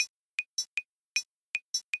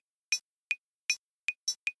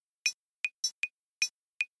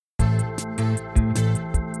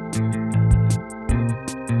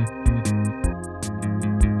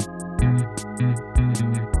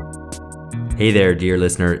Hey there, dear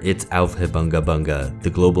listener, it's Aufhe Bunga Bunga,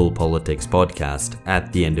 the global politics podcast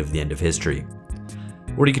at the end of history.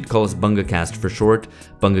 Or you could call us BungaCast for short.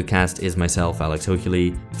 BungaCast is myself, Alex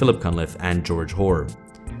Hochuli, Philip Cunliffe, and George Hoare.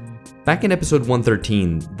 Back in episode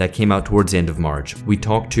 113 that came out towards the end of March, we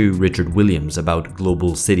talked to Richard Williams about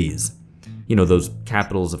global cities. You know, those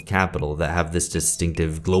capitals of capital that have this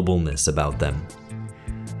distinctive globalness about them.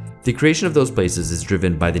 The creation of those places is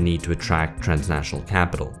driven by the need to attract transnational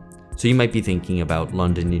capital. So you might be thinking about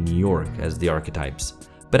London and New York as the archetypes,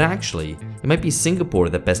 but actually, it might be Singapore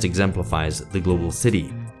that best exemplifies the global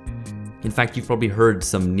city. In fact, you've probably heard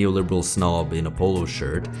some neoliberal snob in a polo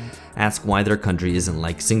shirt ask why their country isn't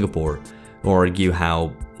like Singapore, or argue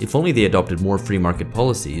how, if only they adopted more free market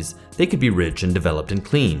policies, they could be rich and developed and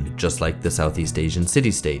clean, just like the Southeast Asian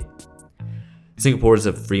city-state. Singapore is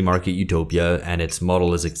a free market utopia, and its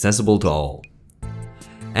model is accessible to all.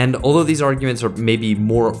 And although these arguments are maybe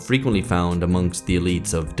more frequently found amongst the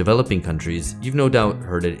elites of developing countries, you've no doubt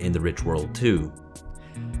heard it in the rich world too.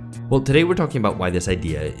 Well, today we're talking about why this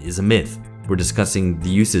idea is a myth. We're discussing the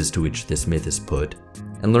uses to which this myth is put,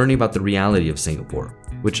 and learning about the reality of Singapore,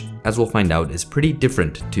 which, as we'll find out, is pretty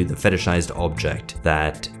different to the fetishized object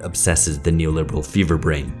that obsesses the neoliberal fever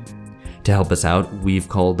brain. To help us out, we've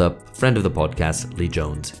called up friend of the podcast, Lee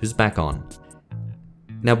Jones, who's back on.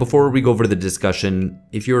 Now, before we go over the discussion,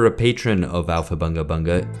 if you're a patron of Aufhe Bunga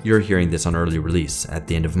Bunga, you're hearing this on early release at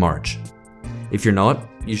the end of March. If you're not,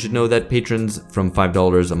 you should know that patrons from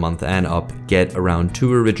 $5 a month and up get around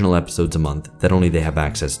 2 original episodes a month that only they have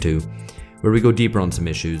access to, where we go deeper on some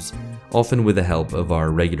issues, often with the help of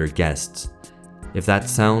our regular guests. If that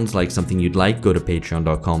sounds like something you'd like, go to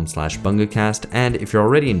patreon.com/bungacast, and if you're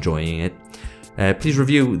already enjoying it, please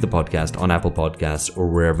review the podcast on Apple Podcasts or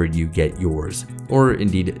wherever you get yours. Or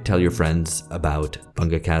indeed, tell your friends about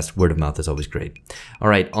BungaCast. Word of mouth is always great. All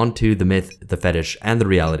right, on to the myth, the fetish, and the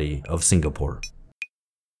reality of Singapore.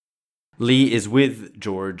 Lee is with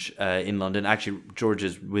George in London. Actually, George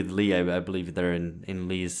is with Lee, I believe they're in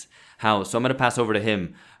Lee's house. So I'm going to pass over to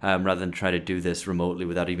him rather than try to do this remotely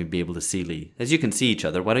without even being able to see Lee. As you can see each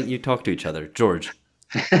other, why don't you talk to each other? George.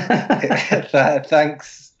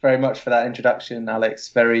 Thanks very much for that introduction, Alex.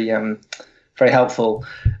 Very helpful.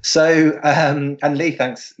 So, and Lee,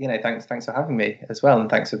 thanks for having me as well, and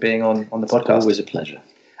thanks for being on the podcast. Always a pleasure.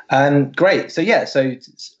 Great. So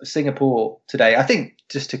Singapore today. I think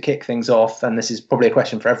just to kick things off, and this is probably a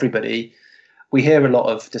question for everybody, we hear a lot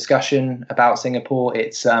of discussion about Singapore.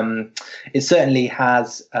 It certainly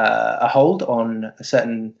has a hold on a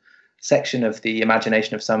certain section of the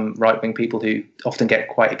imagination of some right-wing people who often get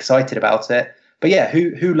quite excited about it. But yeah,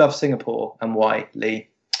 who loves Singapore and why, Lee?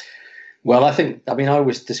 Well, I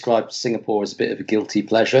always describe Singapore as a bit of a guilty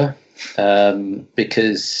pleasure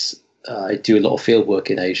because I do a lot of field work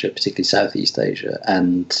in Asia, particularly Southeast Asia.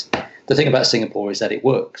 And the thing about Singapore is that it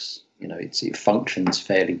works. You know, it functions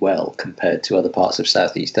fairly well compared to other parts of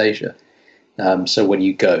Southeast Asia. So when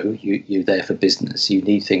you go, you're there for business. You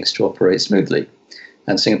need things to operate smoothly.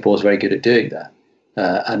 And Singapore is very good at doing that.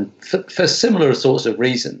 And for similar sorts of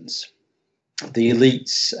reasons, the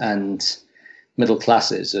elites and middle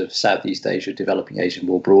classes of Southeast Asia, developing Asia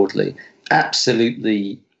more broadly,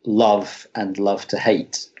 absolutely love to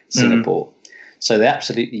hate Singapore. So they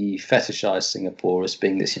absolutely fetishize Singapore as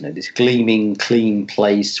being this, this gleaming, clean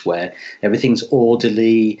place where everything's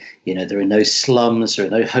orderly. There are no slums, there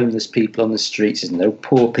are no homeless people on the streets, there's no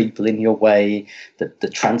poor people in your way. The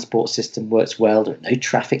transport system works well. There are no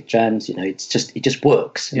traffic jams. it just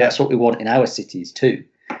works. And that's what we want in our cities too.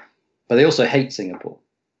 But they also hate Singapore.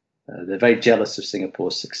 They're very jealous of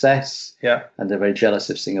Singapore's success. Yeah, and they're very jealous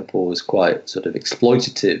of Singapore's quite sort of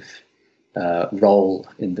exploitative role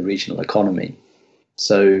in the regional economy.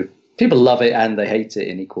 So people love it and they hate it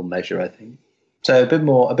in equal measure, I think. So a bit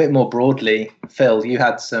more broadly, Phil, you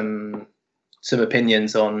had some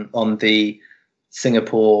opinions on the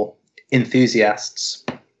Singapore enthusiasts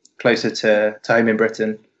closer to home in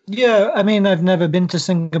Britain. Yeah, I've never been to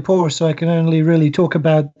Singapore, so I can only really talk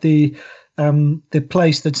about the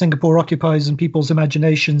place that Singapore occupies in people's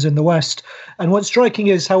imaginations in the West. And what's striking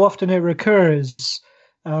is how often it recurs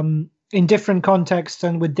in different contexts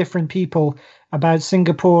and with different people about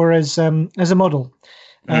Singapore as a model.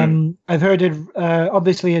 I've heard it.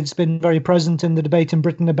 Obviously, it's been very present in the debate in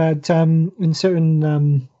Britain about in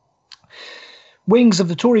certain wings of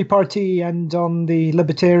the Tory party and on the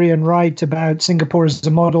libertarian right about Singapore as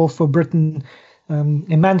a model for Britain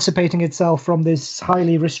emancipating itself from this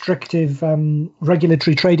highly restrictive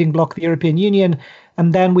regulatory trading bloc, the European Union,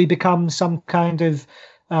 and then we become some kind of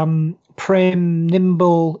prim,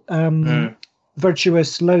 nimble,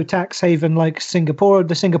 virtuous, low tax haven like Singapore,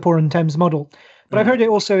 the Singapore and Thames model. But I've heard it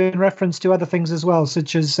also in reference to other things as well,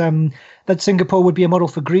 such as that Singapore would be a model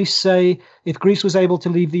for Greece, say, if Greece was able to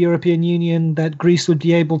leave the European Union, that Greece would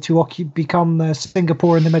be able to become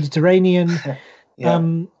Singapore in the Mediterranean.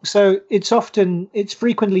 So it's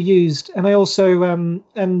frequently used. And I also,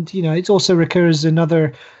 it also recurs in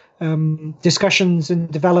other discussions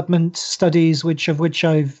and development studies, which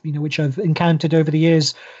I've encountered over the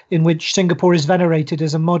years, in which Singapore is venerated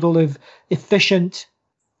as a model of efficient,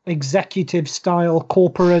 executive style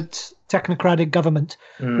corporate technocratic government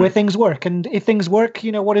where things work. And if things work,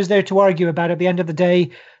 what is there to argue about? At the end of the day,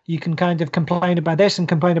 you can kind of complain about this and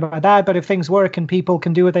complain about that, but if things work and people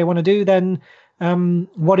can do what they want to do, then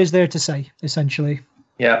what is there to say, essentially?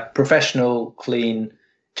 Professional, clean,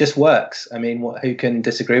 just works. I mean, who can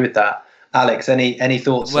disagree with that? Alex, any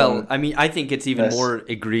thoughts? Well, I mean, I think it's even more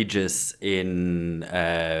egregious in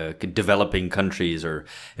developing countries or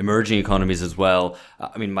emerging economies as well.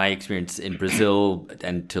 I mean, my experience in Brazil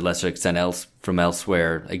and to a lesser extent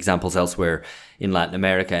examples elsewhere in Latin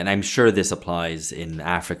America, and I'm sure this applies in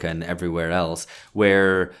Africa and everywhere else,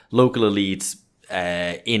 where local elites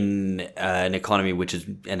in an economy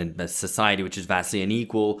and in a society which is vastly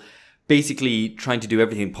unequal, basically trying to do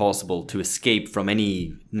everything possible to escape from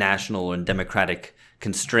any national and democratic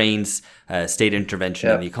constraints, state intervention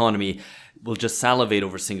in the economy, will just salivate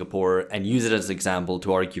over Singapore and use it as an example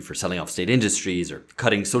to argue for selling off state industries or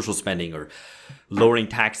cutting social spending or lowering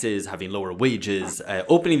taxes, having lower wages,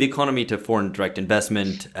 opening the economy to foreign direct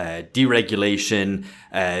investment, deregulation,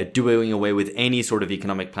 doing away with any sort of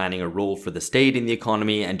economic planning or role for the state in the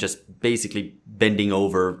economy, and just basically bending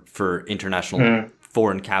over for international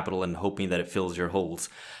foreign capital and hoping that it fills your holes.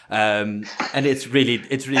 And it's really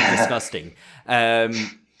disgusting. And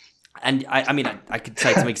I mean, I could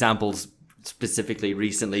cite some examples specifically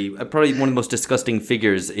recently. Probably one of the most disgusting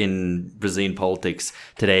figures in Brazilian politics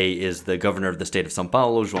today is the governor of the state of São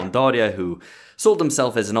Paulo, João Doria, who sold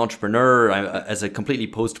himself as an entrepreneur, as a completely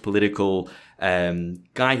post-political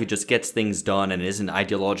guy who just gets things done and isn't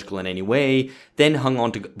ideological in any way, then hung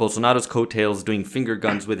on to Bolsonaro's coattails, doing finger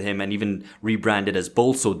guns with him, and even rebranded as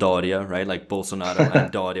Bolso Doria, right? Like Bolsonaro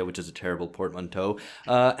and Doria, which is a terrible portmanteau.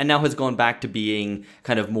 And now has gone back to being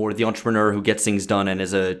kind of more the entrepreneur who gets things done and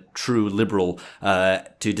is a true liberal to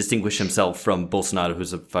distinguish himself from Bolsonaro,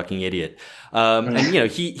 who's a fucking idiot. And,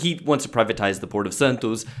 he wants to privatize the port of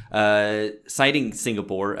Santos, citing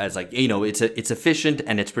Singapore as like, it's efficient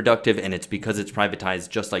and it's productive and it's because it's privatized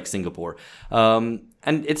just like Singapore. And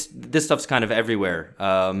this stuff's kind of everywhere.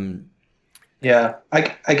 I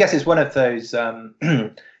guess it's one of those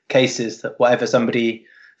cases that whatever somebody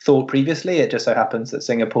thought previously, it just so happens that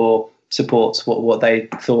Singapore supports what they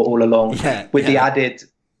thought all along, with the added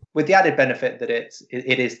benefit that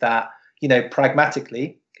it is that,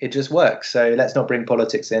 pragmatically, it just works. So let's not bring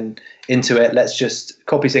politics into it. Let's just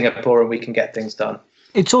copy Singapore and we can get things done.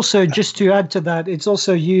 It's also, just to add to that, it's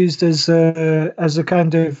also used as a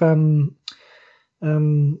kind of, how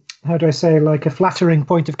do I say, like a flattering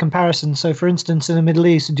point of comparison. So, for instance, in the Middle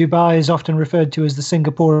East, Dubai is often referred to as the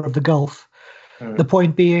Singapore of the Gulf. The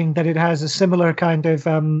point being that it has a similar kind of,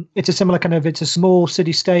 it's a small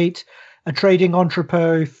city-state, a trading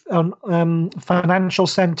entrepot, financial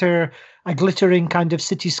center, a glittering kind of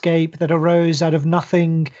cityscape that arose out of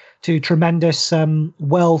nothing to tremendous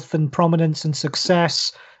wealth and prominence and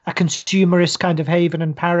success, a consumerist kind of haven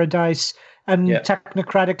and paradise, and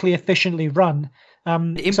technocratically efficiently run. So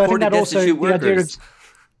I think that also the idea of,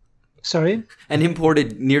 sorry, and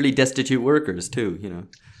imported nearly destitute workers too.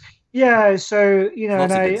 Yeah, so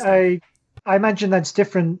and I imagine that's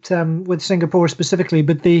different with Singapore specifically,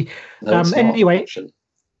 but anyway.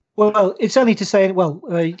 Well, it's only to say. Well,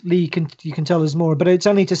 Lee, you can tell us more, but it's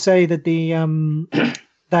only to say that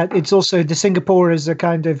that it's also the Singapore is a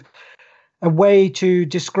kind of a way to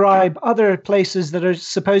describe other places that are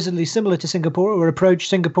supposedly similar to Singapore or approach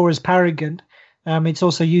Singapore as paragon. It's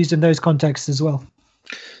also used in those contexts as well.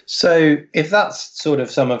 So, if that's sort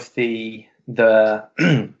of some of the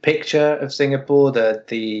picture of Singapore,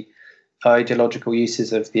 the ideological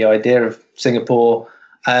uses of the idea of Singapore.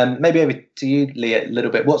 Maybe over to you, Lee, a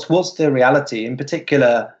little bit. What's the reality, in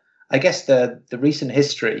particular? I guess the recent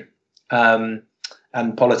history and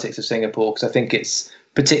politics of Singapore, because I think it's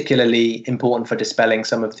particularly important for dispelling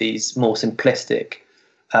some of these more simplistic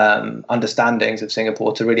understandings of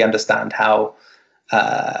Singapore to really understand how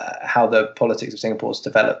the politics of Singapore has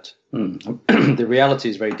developed. The reality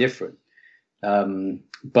is very different,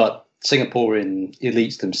 but Singaporean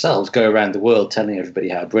elites themselves go around the world telling everybody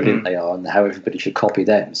how brilliant they are and how everybody should copy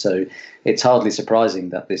them. So it's hardly surprising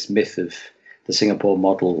that this myth of the Singapore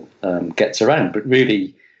model gets around. But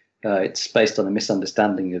really, it's based on a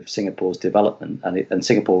misunderstanding of Singapore's development, and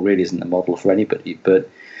Singapore really isn't a model for anybody. But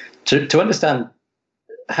to understand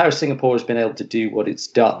how Singapore has been able to do what it's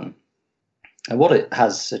done, and what it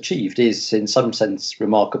has achieved is, in some sense,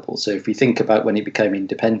 remarkable. So if we think about when it became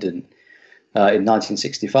independent in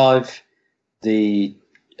 1965, the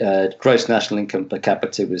gross national income per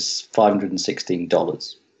capita was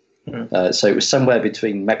 $516. So it was somewhere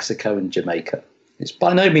between Mexico and Jamaica. It's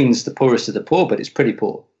by no means the poorest of the poor, but it's pretty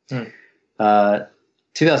poor.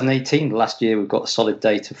 2018, the last year we've got solid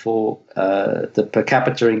data for, the per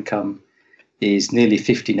capita income is nearly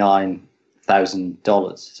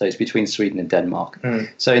 $59,000. So it's between Sweden and Denmark.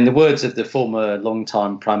 So in the words of the former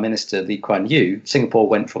long-time Prime Minister Lee Kuan Yew, Singapore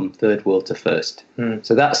went from third world to first.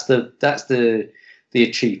 So that's the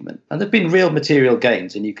achievement. And there have been real material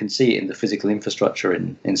gains, and you can see it in the physical infrastructure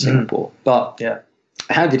in Singapore. But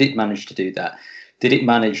how did it manage to do that? Did it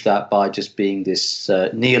manage that by just being this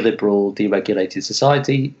neoliberal, deregulated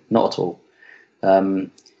society? Not at all.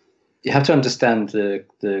 You have to understand the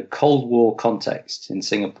Cold War context in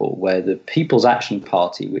Singapore, where the People's Action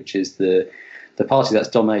Party, which is the party that's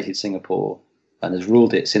dominated Singapore and has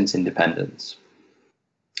ruled it since independence,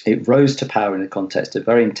 it rose to power in the context of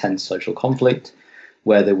very intense social conflict,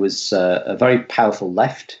 where there was a very powerful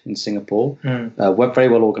left in Singapore, a very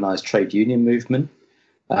well organized trade union movement,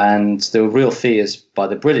 and there were real fears by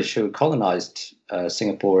the British, who had colonized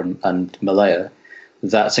Singapore and Malaya,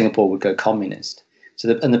 that Singapore would go communist. So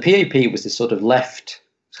the PAP was this sort of left,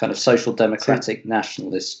 kind of social democratic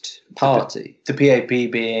nationalist party. The PAP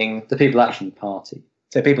being the People's Action Party.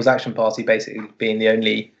 So People's Action Party basically being the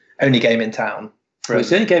only game in town. Well, it's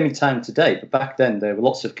the only game in town today, but back then there were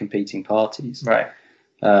lots of competing parties. Right.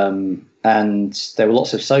 And there were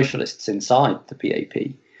lots of socialists inside the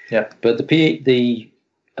PAP. Yeah. But the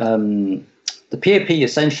PAP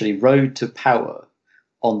essentially rode to power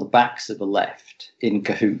on the backs of the left, in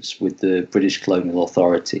cahoots with the British colonial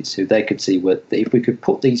authorities, who they could see if we could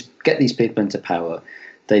get these people into power,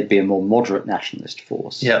 they'd be a more moderate nationalist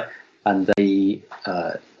force. Yeah. And they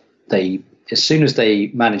as soon as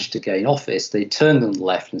they managed to gain office, they turned on the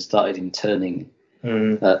left and started interning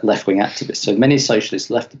left-wing activists. So many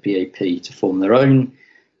socialists left the PAP to form their own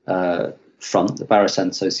front, the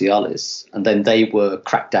Barisan Socialis, and then they were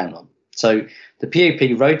cracked down on. So the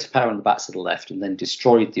PAP rode to power on the backs of the left and then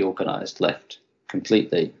destroyed the organised left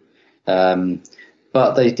completely.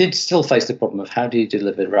 But they did still face the problem of how do you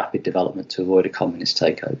deliver rapid development to avoid a communist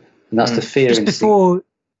takeover? And that's the fear.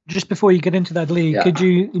 Just before you get into that, Lee, could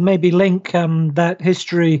you maybe link that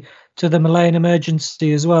history to the Malayan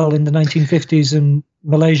emergency as well in the 1950s in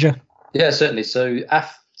Malaysia? Yeah, certainly. So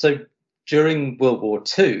during World War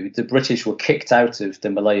II, the British were kicked out of the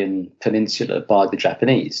Malayan Peninsula by the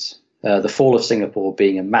Japanese. The fall of Singapore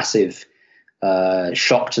being a massive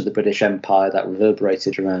shock to the British Empire that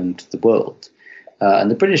reverberated around the world. And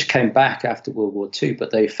the British came back after World War II, but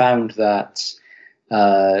they found that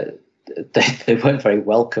they weren't very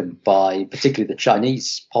welcome by particularly the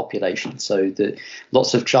Chinese population. So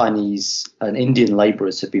lots of Chinese and Indian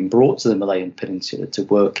labourers have been brought to the Malayan Peninsula to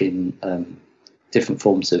work in different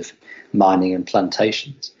forms of mining and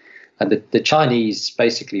plantations. And the Chinese,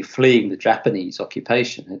 basically fleeing the Japanese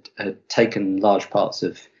occupation, had taken large parts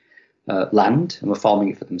of land and were farming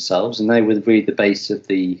it for themselves. And they were really the base of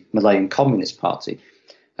the Malayan Communist Party.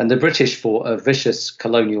 And the British fought a vicious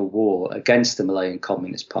colonial war against the Malayan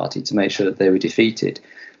Communist Party to make sure that they were defeated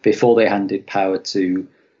before they handed power to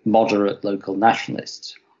moderate local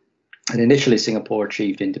nationalists. And initially, Singapore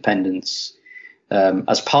achieved independence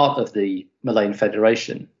as part of the Malayan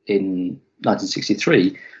Federation in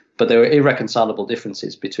 1963. But there were irreconcilable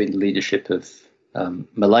differences between the leadership of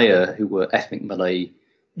Malaya, who were ethnic Malay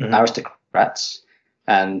aristocrats,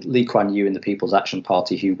 and Lee Kuan Yew and the People's Action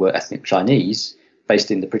Party, who were ethnic Chinese,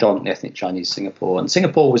 based in the predominantly ethnic Chinese Singapore. And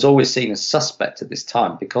Singapore was always seen as suspect at this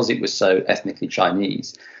time because it was so ethnically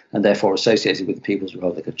Chinese and therefore associated with the People's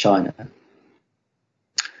Republic of China.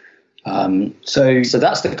 So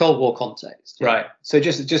that's the Cold War context. Right. So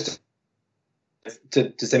just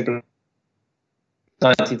to simplify,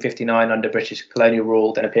 1959 under British colonial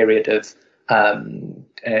rule, then a period of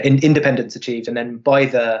independence achieved, and then by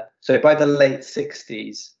the late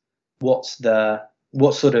 60s, what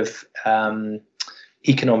sort of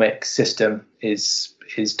economic system is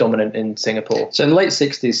dominant in Singapore? So in the late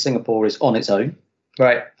 60s, Singapore is on its own,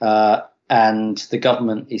 right? And the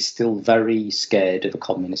government is still very scared of a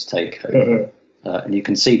communist takeover, and you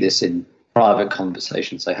can see this in private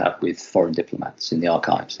conversations they have with foreign diplomats in the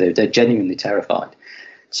archives. They're genuinely terrified.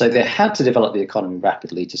 So they had to develop the economy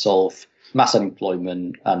rapidly to solve mass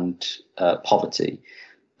unemployment and poverty.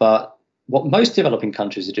 But what most developing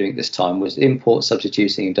countries are doing at this time was import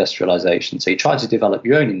substituting industrialization. So you try to develop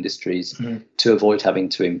your own industries to avoid having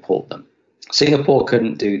to import them. Singapore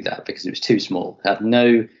couldn't do that because it was too small, had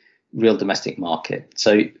no real domestic market.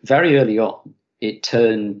 So very early on, it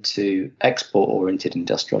turned to export-oriented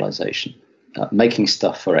industrialization, making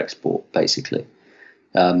stuff for export, basically.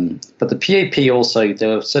 But the PAP also,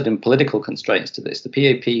 there were certain political constraints to this. The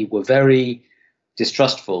PAP were very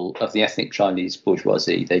distrustful of the ethnic Chinese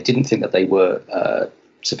bourgeoisie. They didn't think that they were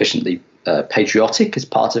sufficiently patriotic as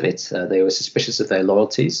part of it. They were suspicious of their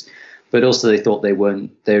loyalties, but also they thought they were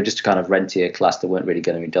just a kind of rentier class that weren't really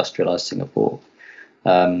going to industrialize Singapore.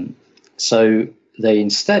 So they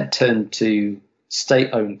instead turned to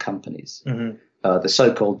state-owned companies, the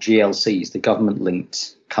so-called GLCs, the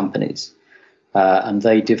government-linked companies. And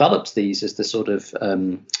they developed these as the sort of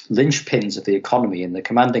linchpins of the economy in the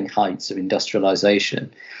commanding heights of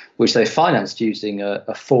industrialization, which they financed using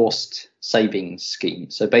a forced savings scheme.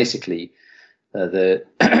 So basically, the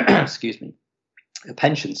a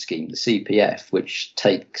pension scheme, the CPF, which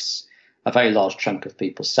takes a very large chunk of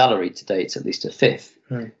people's salary today, it's at least a fifth,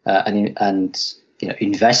 and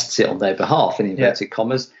invests it on their behalf in inverted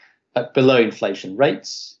commas at below inflation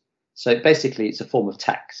rates. So basically, it's a form of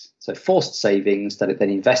tax. So forced savings that are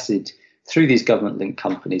then invested through these government-linked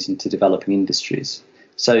companies into developing industries.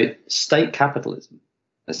 So state capitalism,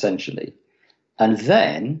 essentially. And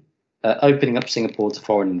then opening up Singapore to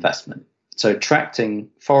foreign investment. So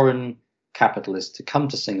attracting foreign capitalists to come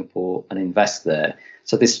to Singapore and invest there.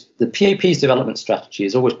 So the PAP's development strategy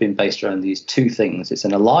has always been based around these two things. It's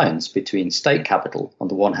an alliance between state capital on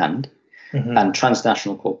the one hand and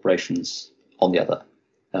transnational corporations on the other.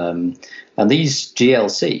 And these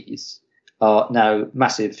GLCs are now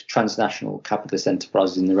massive transnational capitalist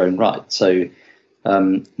enterprises in their own right. So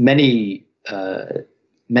many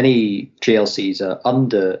GLCs are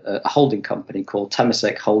under a holding company called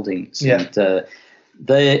Temasek Holdings, and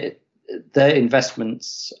their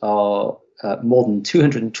investments are more than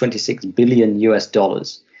 $226 billion US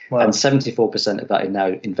dollars, and 74% of that is now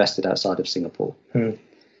invested outside of Singapore.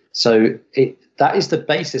 So that is the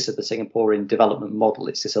basis of the Singaporean development model.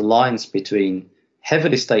 It's this alliance between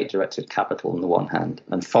heavily state-directed capital on the one hand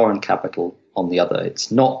and foreign capital on the other.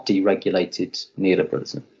 It's not deregulated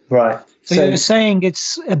neoliberalism. Right. So you're saying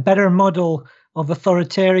it's a better model of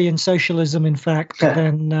authoritarian socialism, in fact,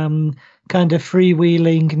 than kind of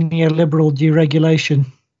freewheeling neoliberal deregulation?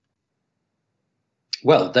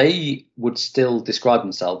 Well, they would still describe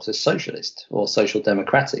themselves as socialist or social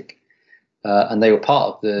democratic. And they were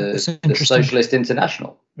part of the Socialist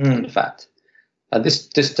International, in fact. And this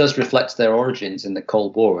does reflect their origins in the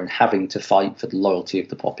Cold War and having to fight for the loyalty of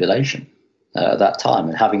the population at that time,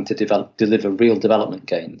 and having to deliver real development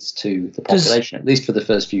gains to the population, at least for the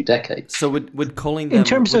first few decades. So would calling them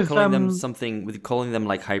calling them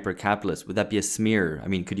like hyper-capitalist, would that be a smear? I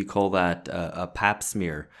mean, could you call that a pap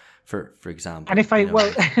smear? For example, and if oh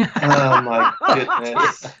my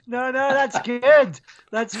goodness! no, that's good.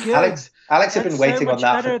 That's good. Alex had been waiting on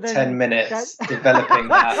that for 10 minutes, developing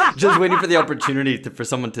that. Just waiting for the opportunity for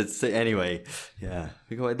someone to say. Anyway, yeah,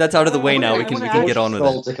 that's out of the way now. We can get on with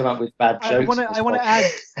it. To come up with bad jokes. I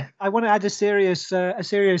want to add a serious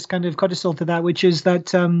kind of codicil to that, which is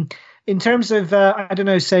that in terms of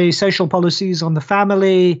say social policies on the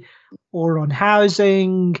family or on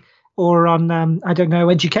housing, or on,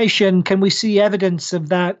 education, can we see evidence of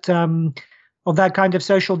that kind of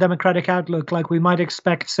social democratic outlook, like we might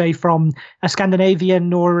expect, say, from a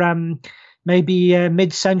Scandinavian or maybe a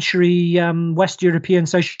mid-century West European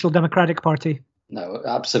Social Democratic Party? No,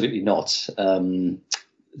 absolutely not.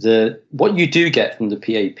 What you do get from the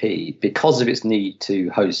PAP, because of its need to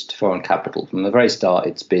host foreign capital, from the very start,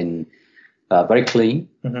 it's been very clean,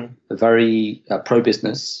 very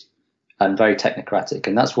pro-business, and very technocratic,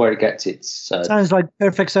 and that's where it gets its... Sounds like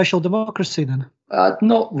perfect social democracy, then.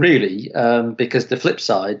 Not really, because the flip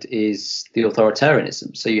side is the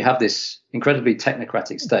authoritarianism. So you have this incredibly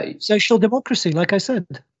technocratic state. Social democracy, like I said.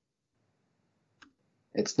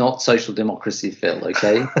 It's not social democracy, Phil,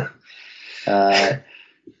 okay?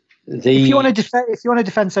 If you want to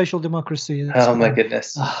defend social democracy... Oh, my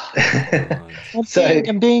goodness. I'm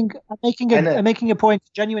making a point, a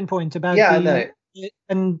genuine point about I know.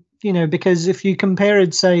 And because if you compare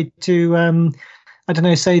it, say, to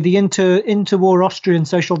say the interwar Austrian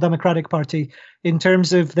Social Democratic Party, in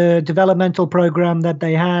terms of the developmental program that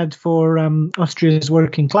they had for Austria's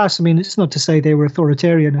working class, I mean, it's not to say they were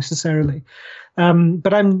authoritarian necessarily,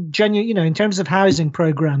 but I'm genuine. In terms of housing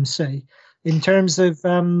programs, say, in terms of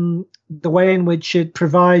the way in which it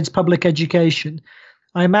provides public education,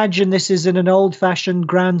 I imagine this is in an old-fashioned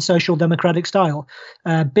grand social democratic style.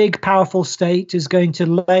 A big, powerful state is going to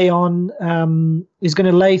lay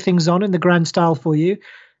things on in the grand style for you.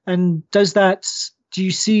 And do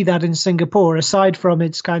you see that in Singapore, aside from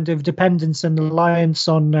its kind of dependence and reliance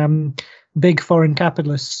on big foreign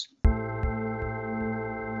capitalists?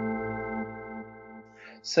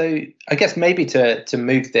 So I guess maybe to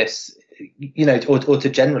move this, or to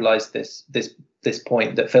generalize this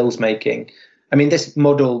point that Phil's making. I mean, this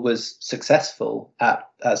model was successful at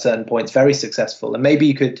certain points, very successful, and maybe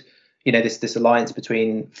you could, this alliance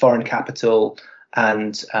between foreign capital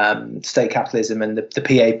and state capitalism and the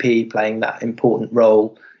PAP playing that important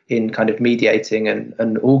role in kind of mediating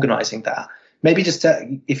and organizing that. Maybe just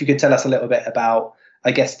if you could tell us a little bit about,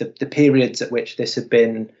 I guess, the periods at which this had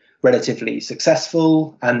been relatively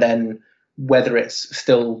successful, and then whether it's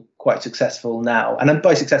still quite successful now. And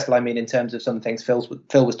by successful, I mean in terms of some things Phil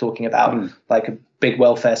was talking about, like a big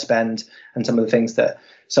welfare spend and some of the things that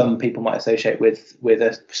some people might associate with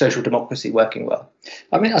a social democracy working well.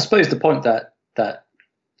 I mean, I suppose the point that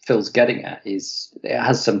Phil's getting at is it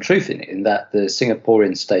has some truth in it, in that the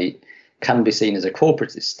Singaporean state can be seen as a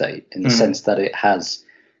corporatist state in the sense that it has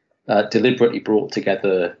deliberately brought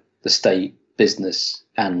together the state, business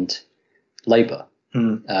and labour.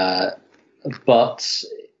 But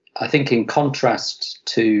I think in contrast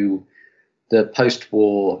to the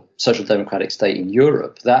post-war social democratic state in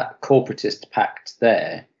Europe, that corporatist pact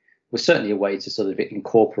there was certainly a way to sort of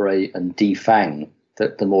incorporate and defang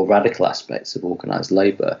the more radical aspects of organised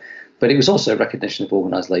labour. But it was also a recognition of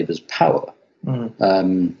organised labour's power.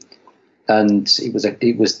 And it was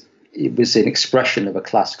an expression of a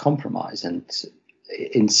class compromise. And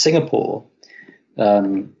in Singapore,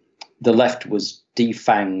 the left was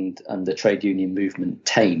defanged and the trade union movement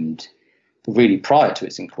tamed really prior to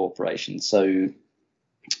its incorporation. So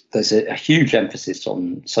there's a huge emphasis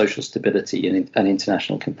on social stability and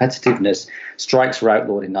international competitiveness. Strikes were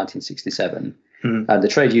outlawed in 1967, and the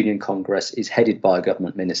Trade Union Congress is headed by a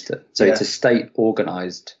government minister. So it's a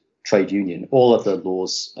state-organised trade union. All of the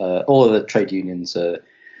laws, all of the trade unions are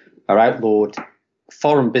outlawed.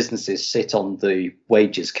 Foreign businesses sit on the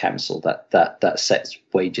wages council that sets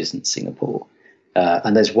wages in Singapore.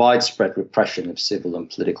 And there's widespread repression of civil and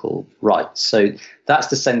political rights. So that's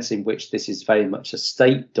the sense in which this is very much a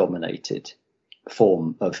state-dominated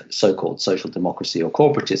form of so-called social democracy or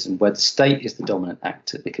corporatism, where the state is the dominant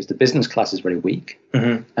actor because the business class is very weak,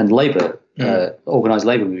 and labour, organised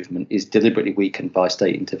labour movement is deliberately weakened by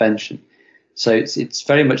state intervention. So it's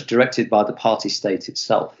very much directed by the party state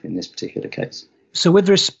itself in this particular case. So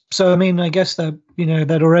I mean, I guess that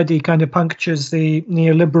that already kind of punctures the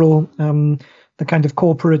neoliberal, the kind of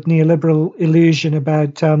corporate neoliberal illusion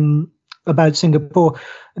about Singapore.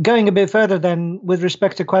 Going a bit further, then, with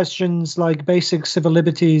respect to questions like basic civil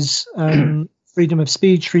liberties, freedom of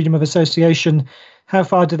speech, freedom of association, how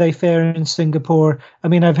far do they fare in Singapore? I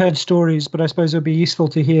mean, I've heard stories, but I suppose it would be useful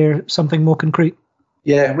to hear something more concrete.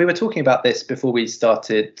 Yeah, we were talking about this before we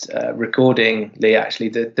started recording, Lee, actually,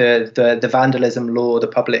 the vandalism law, the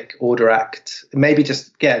Public Order Act. Maybe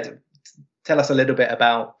just tell us a little bit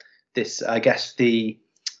about this, I guess,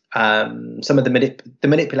 some of the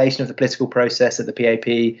manipulation of the political process that the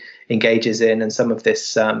PAP engages in, and some of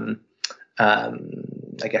this, I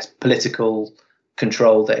guess, political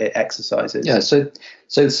control that it exercises. Yeah, so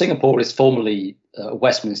Singapore is formally a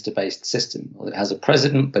Westminster-based system. It has a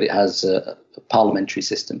president, but it has a parliamentary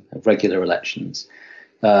system of regular elections.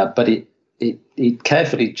 But it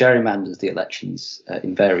carefully gerrymanders the elections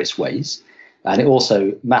in various ways. And it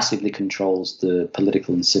also massively controls the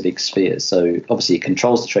political and civic sphere. So obviously it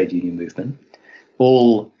controls the trade union movement.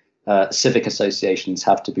 All civic associations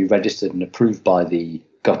have to be registered and approved by the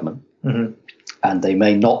government. And they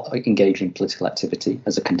may not engage in political activity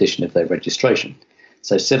as a condition of their registration.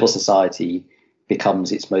 So civil society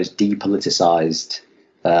becomes its most depoliticized.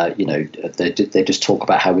 They just talk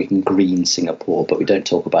about how we can green Singapore, but we don't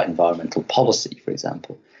talk about environmental policy, for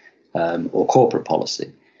example, or corporate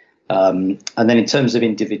policy. And then in terms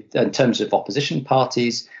of opposition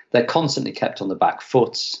parties, they're constantly kept on the back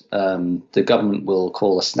foot. The government will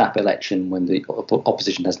call a snap election when the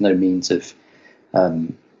opposition has no means of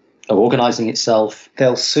organising itself.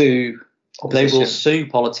 They'll sue opposition. They will sue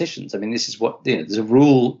politicians. I mean, this is what, there's a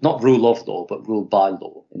rule, not rule of law, but rule by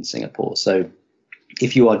law in Singapore. So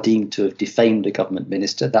if you are deemed to have defamed a government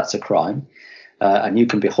minister, that's a crime. And you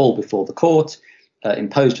can be hauled before the court,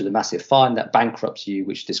 imposed with a massive fine that bankrupts you,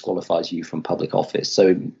 which disqualifies you from public office.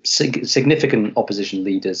 So significant opposition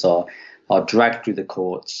leaders are dragged through the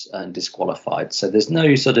courts and disqualified. So there's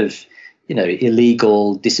no sort of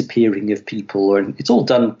illegal disappearing of people, and it's all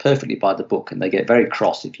done perfectly by the book. And they get very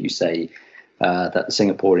cross if you say that the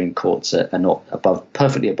Singaporean courts are not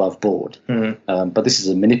perfectly above board. But this is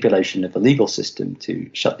a manipulation of the legal system to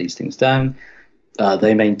shut these things down.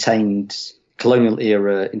 They maintained colonial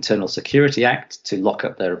era Internal Security Act to lock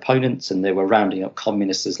up their opponents, and they were rounding up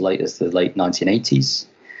communists as late as the late 1980s.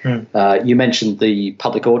 You mentioned the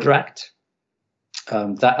Public Order Act.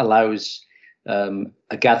 That allows a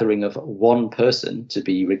gathering of one person to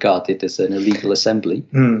be regarded as an illegal assembly.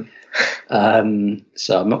 So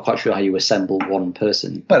I'm not quite sure how you assemble one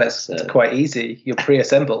person. Well, it's quite easy. You're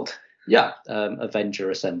pre-assembled. Yeah, Avenger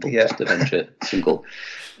assembled, Yeah. just Avenger single.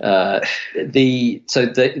 You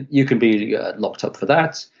can be locked up for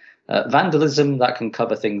that. Vandalism, that can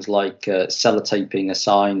cover things like sellotaping a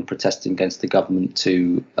sign protesting against the government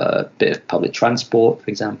to a bit of public transport, for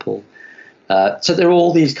example. So there are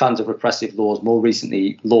all these kinds of repressive laws. More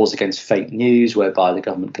recently, laws against fake news, whereby the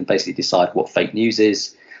government can basically decide what fake news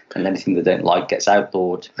is, and anything they don't like gets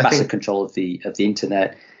outlawed. Massive control of the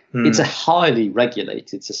internet. It's a highly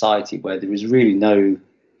regulated society where there is really no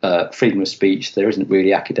freedom of speech. There isn't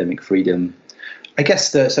really academic freedom. I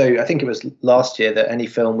guess so I think it was last year that any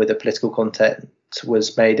film with a political content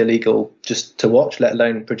was made illegal just to watch, let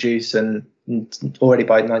alone produce. And already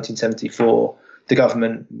by 1974, the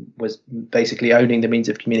government was basically owning the means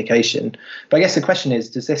of communication. But I guess the question is,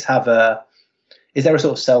 does this have is there a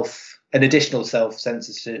sort of an additional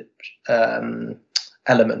self-censorship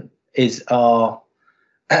element?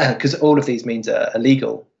 Because all of these means are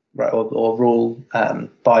illegal, right, or rule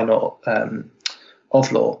by not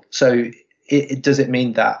of law. So does it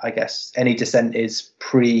mean that, I guess, any dissent is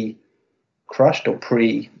pre-crushed or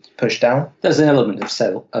pre-pushed down? There's an element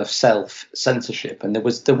of self-censorship, and there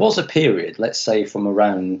was a period, let's say from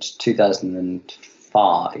around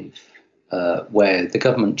 2005, where the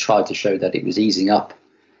government tried to show that it was easing up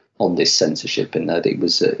on this censorship and that it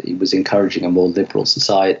was encouraging a more liberal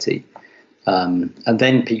society. And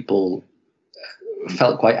then people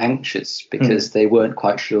felt quite anxious because they weren't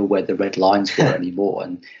quite sure where the red lines were anymore.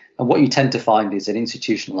 And what you tend to find is an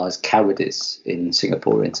institutionalized cowardice in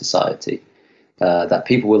Singaporean society, that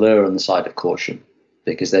people will err on the side of caution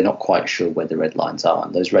because they're not quite sure where the red lines are.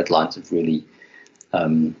 And those red lines have really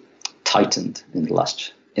tightened in the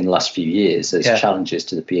last few years as challenges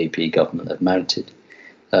to the PAP government have mounted.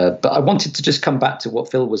 But I wanted to just come back to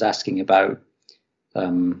what Phil was asking about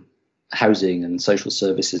housing and social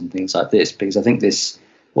services and things like this, because I think this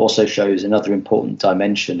also shows another important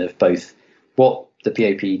dimension of both what the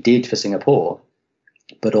PAP did for Singapore,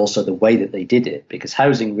 but also the way that they did it, because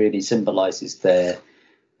housing really symbolises their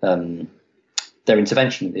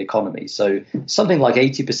intervention in the economy. So something like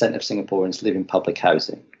 80% of Singaporeans live in public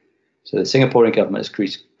housing. So the Singaporean government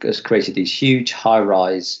has created these huge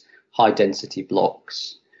high-rise, high-density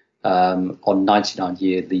blocks on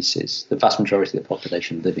 99-year leases, the vast majority of the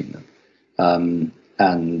population living in them.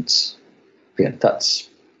 And that's,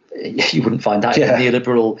 you wouldn't find that in a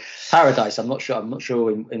neoliberal paradise. I'm not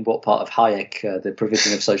sure in what part of Hayek the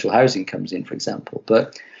provision of social housing comes in, for example.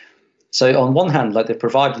 But so on one hand, like, they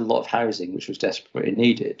provided a lot of housing which was desperately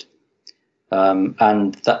needed,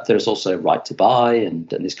 and that there's also a right to buy and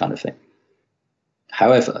this kind of thing.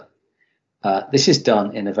 However, this is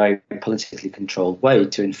done in a very politically controlled way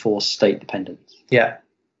to enforce state dependence. Yeah.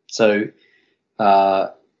 So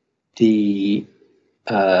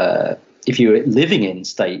if you're living in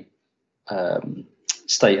state-owned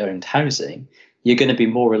housing, you're going to be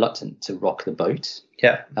more reluctant to rock the boat.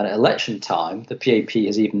 Yeah. And at election time, the PAP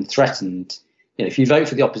has even threatened, if you vote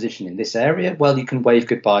for the opposition in this area, well, you can wave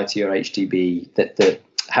goodbye to your HDB, the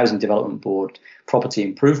Housing Development Board property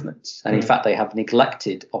improvements. And in fact, they have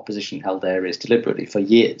neglected opposition-held areas deliberately for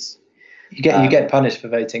years. You get punished for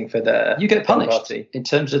voting for the You get punished party in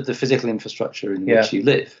terms of the physical infrastructure in which you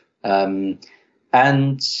live.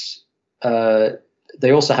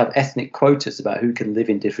 They also have ethnic quotas about who can live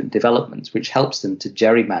in different developments, which helps them to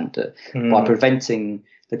gerrymander by preventing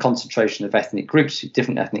the concentration of ethnic groups,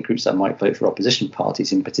 different ethnic groups that might vote for opposition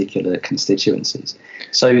parties in particular constituencies.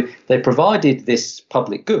 So they provided this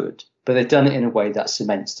public good, but they've done it in a way that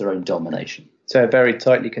cements their own domination. So a very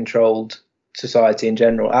tightly controlled society in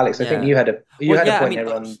general. Alex, I think you had a point here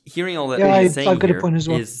on hearing all that. I've got a point as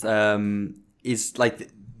well. Is like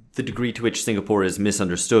the degree to which Singapore is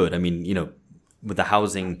misunderstood. I mean, with the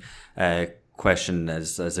housing question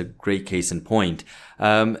as a great case in point.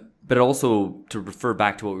 But also to refer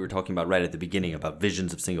back to what we were talking about right at the beginning about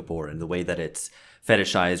visions of Singapore and the way that it's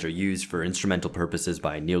fetishized or used for instrumental purposes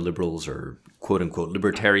by neoliberals or quote unquote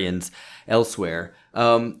libertarians elsewhere.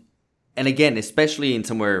 And again, especially in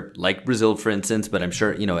somewhere like Brazil, for instance, but I'm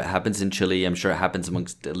sure, it happens in Chile. I'm sure it happens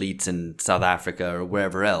amongst elites in South Africa or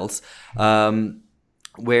wherever else,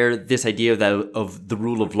 where this idea of the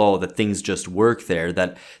rule of law, that things just work there,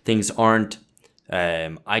 that things aren't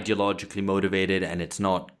ideologically motivated and it's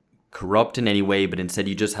not corrupt in any way, but instead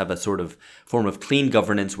you just have a sort of form of clean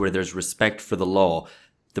governance where there's respect for the law.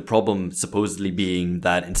 The problem supposedly being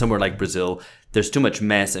that in somewhere like Brazil, there's too much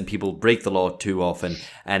mess and people break the law too often.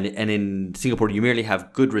 And in Singapore, you merely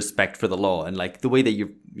have good respect for the law. And like the way that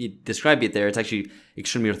you describe it there, it's actually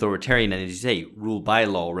extremely authoritarian. And as you say, rule by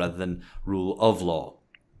law rather than rule of law.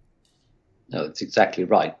 No, that's exactly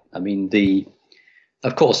right. I mean,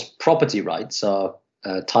 of course, property rights are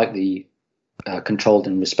tightly controlled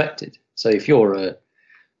and respected. So if you're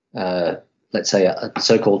let's say a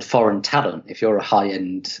so-called foreign talent, if you're a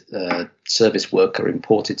high-end service worker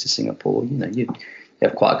imported to Singapore, you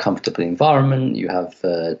have quite a comfortable environment. You have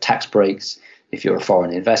tax breaks. If you're a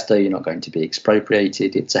foreign investor, you're not going to be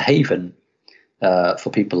expropriated. It's a haven for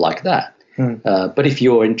people like that. But if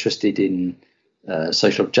you're interested in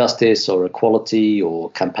social justice or equality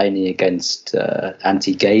or campaigning against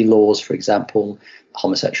anti-gay laws, for example,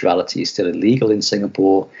 homosexuality is still illegal in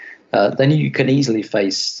Singapore, then you can easily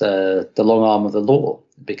face the long arm of the law,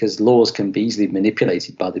 because laws can be easily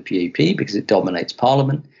manipulated by the PAP because it dominates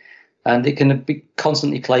Parliament, and it can be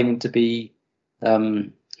constantly claiming to be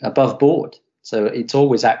above board. So it's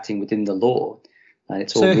always acting within the law, and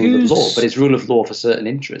it's all rule of law, but it's rule of law for certain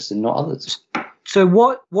interests and not others. So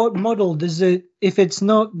what model does it, if it's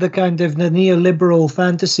not the kind of the neoliberal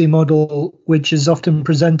fantasy model which is often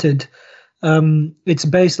presented, it's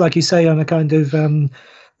based, like you say, on a kind of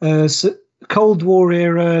Cold War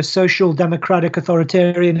era social democratic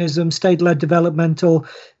authoritarianism, state-led developmental.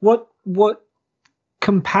 What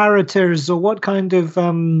comparators or what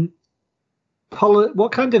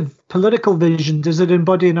kind of political vision does it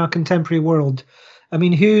embody in our contemporary world? I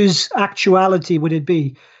mean, whose actuality would it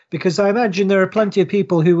be? Because I imagine there are plenty of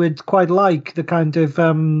people who would quite like the kind of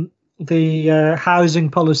the housing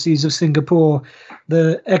policies of Singapore,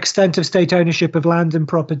 the extent of state ownership of land and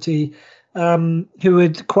property, who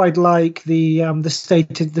would quite like the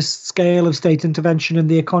scale of state intervention in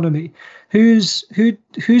the economy. Whose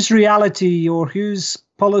reality or whose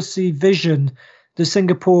policy vision does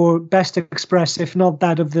Singapore best express, if not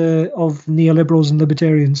that of neoliberals and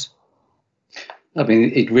libertarians? I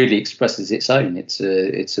mean, it really expresses its own. It's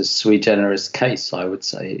a sui generis case, I would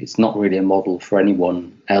say. It's not really a model for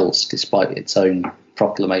anyone else, despite its own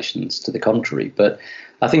proclamations to the contrary. But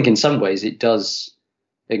I think in some ways it does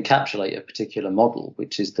encapsulate a particular model,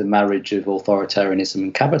 which is the marriage of authoritarianism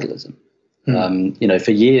and capitalism.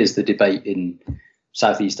 For years, the debate in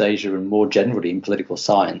Southeast Asia and more generally in political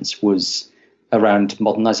science was around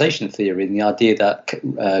modernization theory and the idea that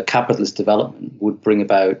capitalist development would bring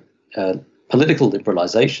about political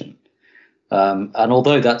liberalization. And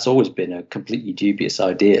although that's always been a completely dubious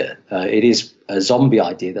idea, it is a zombie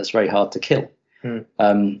idea that's very hard to kill.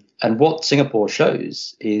 And what Singapore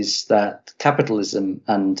shows is that capitalism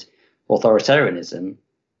and authoritarianism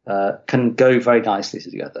can go very nicely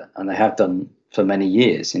together, and they have done for many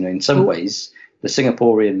years. In some ways, the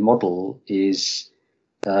Singaporean model is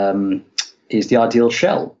the ideal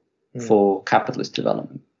shell for capitalist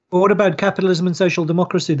development. But what about capitalism and social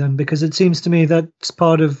democracy then? Because it seems to me that's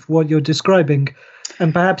part of what you're describing,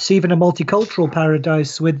 and perhaps even a multicultural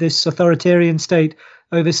paradise with this authoritarian state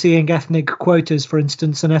overseeing ethnic quotas, for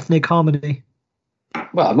instance, and ethnic harmony.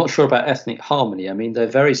 Well, I'm not sure about ethnic harmony. I mean, they're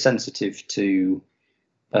very sensitive to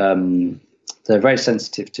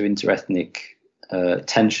interethnic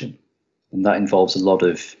tension, and that involves a lot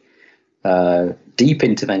of deep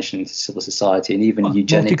intervention into civil society and even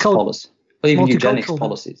eugenics policy. Well, even eugenics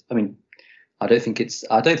policies. I mean, I don't think it's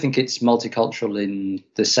multicultural in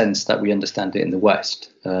the sense that we understand it in the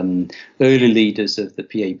West. Early leaders of the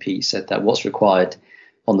PAP said that what's required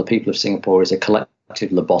on the people of Singapore is a collective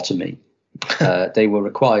lobotomy. They were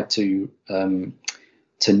required to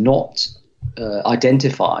not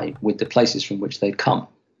identify with the places from which they'd come.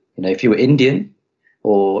 If you were Indian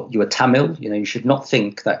or you were Tamil, you should not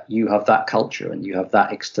think that you have that culture and you have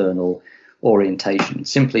that external orientation.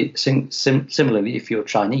 Similarly, if you're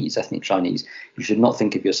Chinese, ethnic Chinese, you should not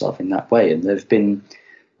think of yourself in that way. And there have been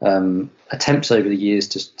attempts over the years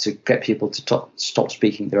to get people to stop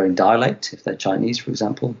speaking their own dialect, if they're Chinese, for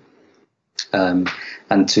example,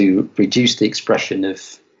 and to reduce the expression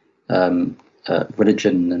of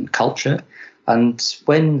religion and culture. And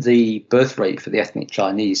when the birth rate for the ethnic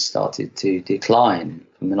Chinese started to decline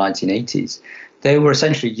from the 1980s, there were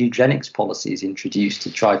essentially eugenics policies introduced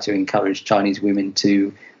to try to encourage Chinese women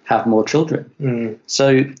to have more children.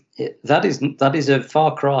 So that is a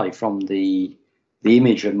far cry from the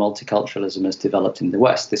image of multiculturalism as developed in the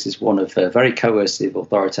West. This is one of a very coercive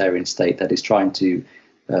authoritarian state that is trying to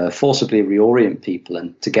forcibly reorient people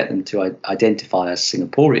and to get them to identify as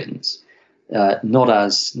Singaporeans,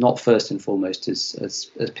 not first and foremost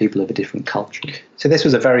as people of a different culture. So this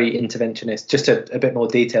was a very interventionist, just a bit more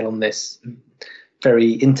detail on this,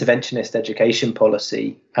 very interventionist education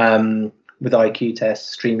policy, with IQ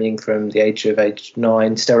tests streaming from the age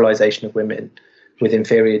 9, sterilisation of women with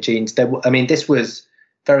inferior genes. This was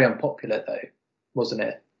very unpopular, though, wasn't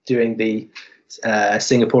it? During the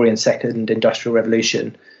Singaporean Second Industrial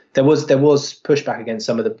Revolution, there was pushback against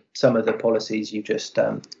some of the policies you just.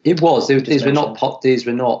 These were not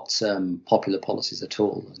popular policies at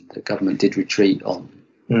all. The government did retreat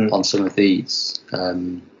on some of these,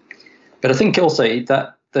 but I think also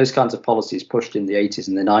that those kinds of policies pushed in the 80s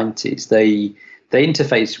and the 90s, they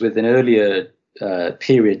interfaced with an earlier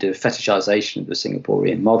period of fetishization of the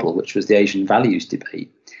Singaporean model, which was the Asian values debate.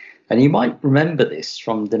 And you might remember this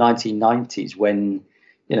from the 1990s when,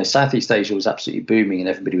 Southeast Asia was absolutely booming and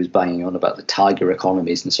everybody was banging on about the tiger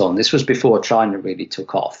economies and so on. This was before China really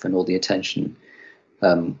took off and all the attention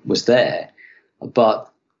was there. But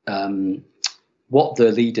what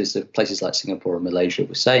the leaders of places like Singapore and Malaysia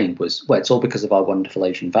were saying was, well, it's all because of our wonderful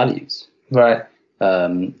Asian values. Right.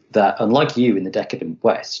 That unlike you in the decadent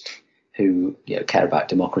West, who care about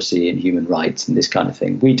democracy and human rights and this kind of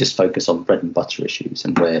thing, we just focus on bread and butter issues,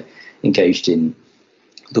 and we're engaged in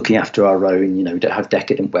looking after our own. We don't have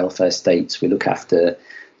decadent welfare states. We look after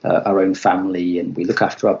our own family, and we look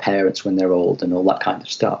after our parents when they're old and all that kind of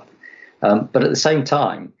stuff. But at the same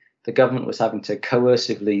time, the government was having to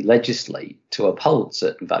coercively legislate to uphold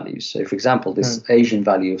certain values. So, for example, this Asian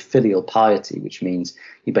value of filial piety, which means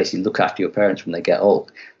you basically look after your parents when they get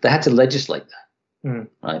old, they had to legislate that,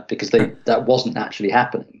 right? Because that wasn't actually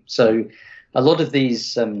happening. So a lot of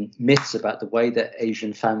these myths about the way that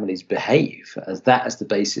Asian families behave, as the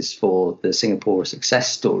basis for the Singapore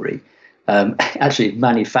success story, actually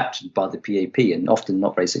manufactured by the PAP and often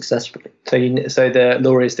not very successfully. So the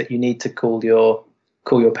law is that you need to call your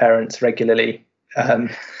parents regularly,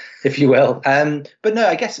 if you will. But no,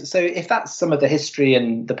 I guess so. If that's some of the history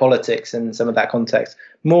and the politics and some of that context,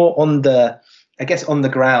 more on the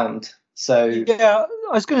ground. So yeah,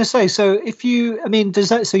 I was going to say. So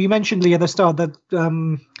so you mentioned Lee at the start that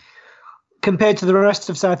compared to the rest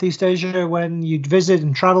of Southeast Asia, when you'd visit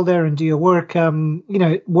and travel there and do your work,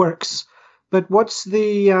 it works. But what's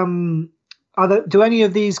the do any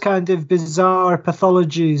of these kind of bizarre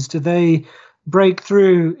pathologies, do they break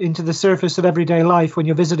through into the surface of everyday life when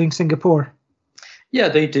you're visiting Singapore? Yeah,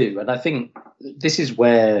 they do. And I think this is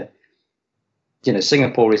where,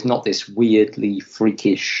 Singapore is not this weirdly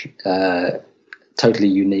freakish, totally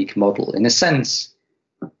unique model. In a sense,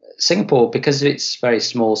 Singapore, because of its very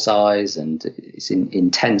small size and its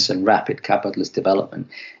intense and rapid capitalist development,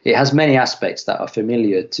 it has many aspects that are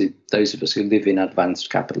familiar to those of us who live in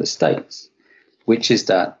advanced capitalist states, which is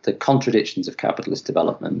that the contradictions of capitalist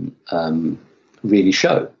development really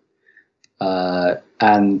show.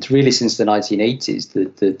 And really since the 1980s,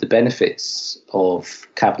 the benefits of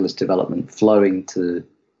capitalist development flowing to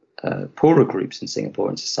poorer groups in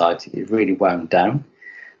Singaporean society have really wound down,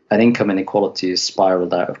 and income inequality has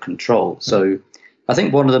spiraled out of control. So I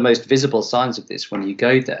think one of the most visible signs of this when you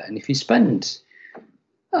go there, and if you spend,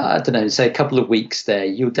 say a couple of weeks there,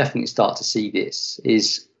 you'll definitely start to see this,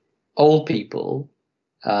 is old people,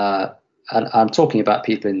 and I'm talking about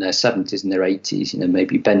people in their 70s and their 80s,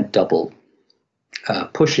 maybe bent double,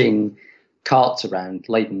 pushing carts around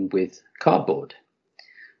laden with cardboard.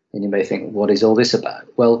 And you may think, what is all this about?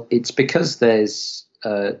 Well, it's because there's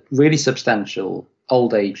really substantial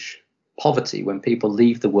old age poverty when people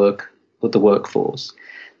leave the workforce.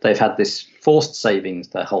 They've had this forced savings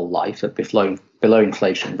their whole life at below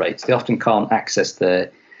inflation rates. They often can't access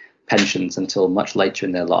their pensions until much later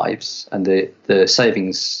in their lives, and the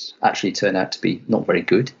savings actually turn out to be not very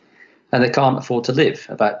good, and they can't afford to live.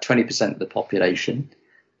 About 20% of the population,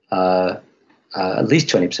 at least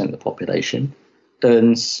 20% of the population,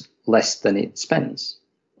 earns less than it spends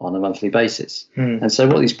on a monthly basis. And so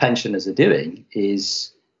what these pensioners are doing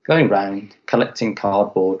is going around collecting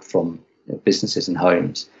cardboard from businesses and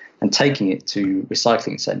homes and taking it to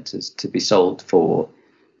recycling centres to be sold for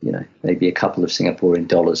maybe a couple of Singaporean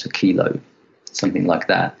dollars a kilo, something like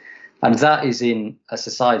that. And that is in a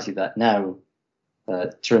society that now,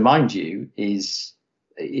 to remind you, is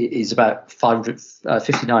about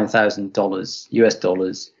 $59,000 US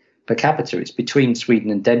dollars per capita. It's between Sweden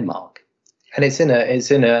and Denmark. And it's in a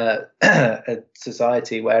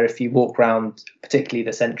society where if you walk around, particularly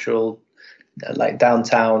the central like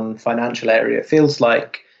downtown financial area. It feels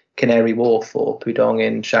like Canary Wharf or Pudong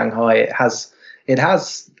in Shanghai. It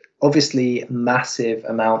has obviously massive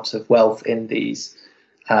amounts of wealth in these,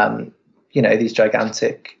 these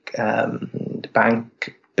gigantic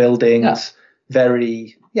bank buildings.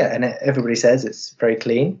 And everybody says it's very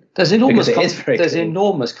clean. There's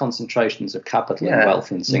enormous concentrations of capital and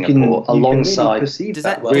wealth in Singapore, alongside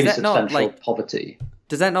really substantial poverty.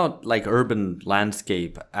 Does that not, like, urban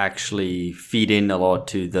landscape actually feed in a lot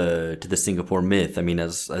to the Singapore myth? I mean,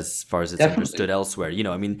 as far as it's understood elsewhere,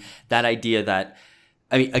 I mean, that idea that,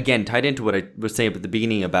 I mean, again, tied into what I was saying at the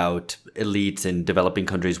beginning about elites in developing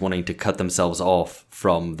countries wanting to cut themselves off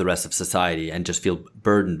from the rest of society and just feel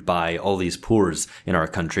burdened by all these poors in our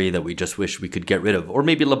country that we just wish we could get rid of, or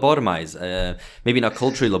maybe lobotomize, maybe not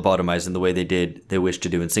culturally lobotomize in the way they wish to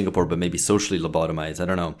do in Singapore, but maybe socially lobotomize. I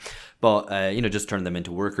don't know, but just turn them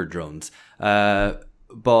into worker drones.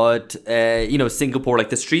 But Singapore, like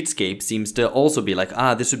the streetscape, seems to also be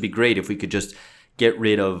like, this would be great if we could just get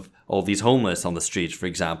rid of all these homeless on the streets, for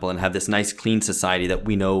example, and have this nice, clean society that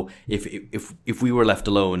we know if we were left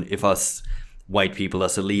alone, if us white people,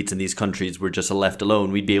 us elites in these countries were just left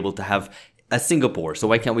alone, we'd be able to have a Singapore. So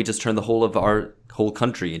why can't we just turn the whole of our whole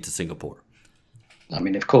country into Singapore? I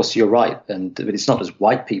mean, of course, you're right. But it's not just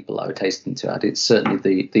white people, I would hasten to add. It's certainly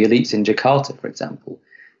the elites in Jakarta, for example,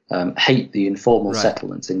 hate the informal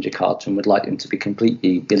settlements in Jakarta and would like them to be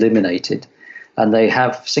completely eliminated. And they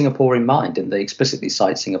have Singapore in mind, and they explicitly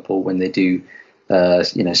cite Singapore when they do,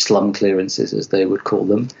 slum clearances, as they would call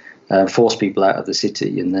them, force people out of the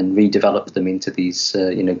city and then redevelop them into these,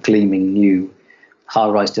 gleaming new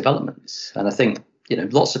high-rise developments. And I think,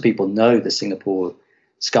 lots of people know the Singapore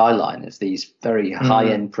skyline as these very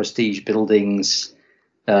high-end prestige buildings.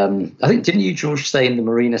 I think, didn't you, George, stay in the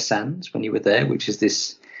Marina Sands when you were there, which is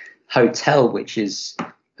this hotel which is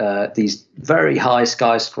these very high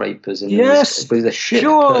skyscrapers, and with a ship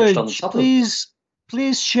perched on top of them.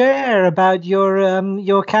 Please share about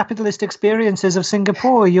your capitalist experiences of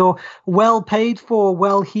Singapore, your well paid for,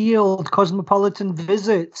 well heeled cosmopolitan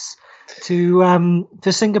visits to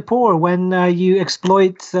Singapore when you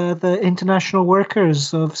exploit the international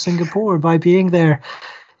workers of Singapore by being there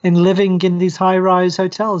and living in these high rise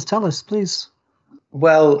hotels. Tell us, please.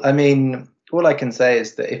 Well, I mean, all I can say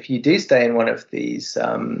is that if you do stay in one of these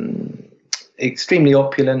extremely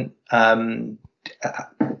opulent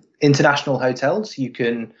international hotels, you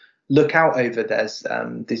can look out over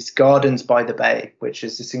these gardens by the bay, which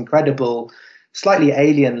is this incredible, slightly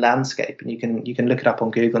alien landscape, and you can look it up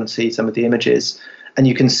on Google and see some of the images, and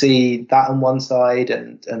you can see that on one side,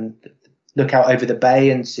 and look out over the bay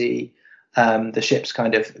and see the ships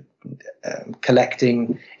kind of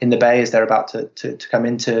collecting in the bay as they're about to come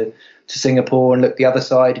into Singapore, and look the other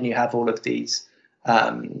side, and you have all of these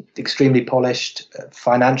extremely polished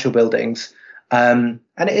financial buildings, and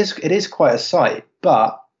it is quite a sight.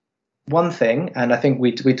 But one thing, and I think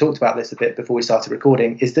we talked about this a bit before we started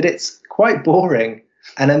recording, is that it's quite boring,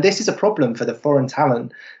 and then this is a problem for the foreign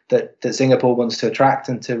talent that Singapore wants to attract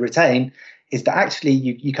and to retain, is that actually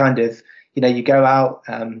you kind of you go out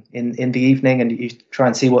in the evening and you try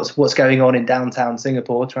and see what's going on in downtown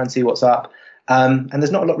Singapore, try and see what's up. And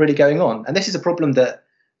there's not a lot really going on. And this is a problem that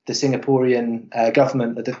the Singaporean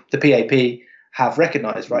government, the PAP, have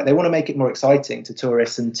recognised, right? They want to make it more exciting to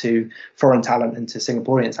tourists and to foreign talent and to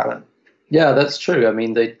Singaporean talent. Yeah, that's true. I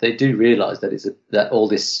mean, they do realise that all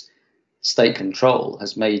this state control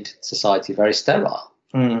has made society very sterile.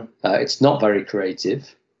 It's not very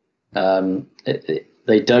creative.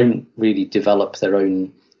 They don't really develop their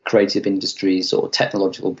own creative industries or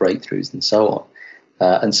technological breakthroughs and so on.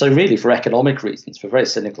 And so really for economic reasons, for very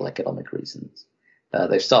cynical economic reasons,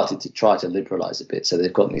 they've started to try to liberalise a bit. So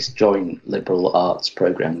they've got this joint liberal arts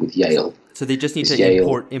program with Yale. So they just need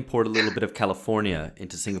to import a little bit of California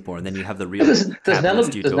into Singapore, and then you have the real there's an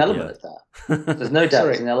element of that. There's no doubt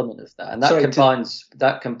there's an element of that. And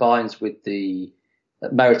that combines with the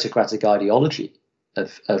meritocratic ideology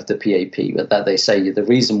of the PAP, that they say the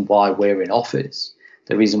reason why we're in office,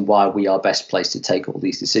 the reason why we are best placed to take all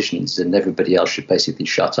these decisions and everybody else should basically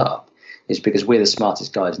shut up, is because we're the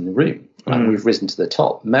smartest guys in the room and we've risen to the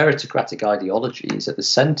top. Meritocratic ideology is at the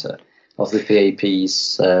centre of the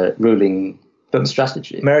PAP's ruling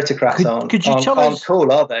strategy. Meritocrats aren't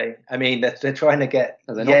cool, are they? I mean, they're trying to get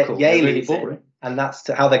Yale really boring. And that's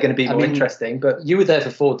how they're going to be more interesting. But you were there for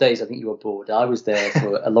 4 days. I think you were bored. I was there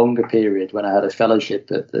for a longer period when I had a fellowship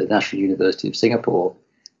at the National University of Singapore.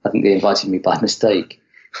 I think they invited me by mistake,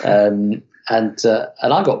 and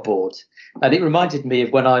I got bored. And it reminded me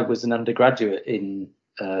of when I was an undergraduate in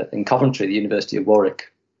Coventry, the University of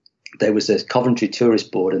Warwick, there was a Coventry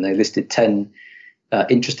tourist board, and they listed 10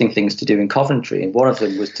 interesting things to do in Coventry, and one of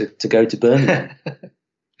them was to go to Birmingham.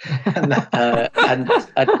 and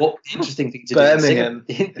what the interesting thing to Birmingham.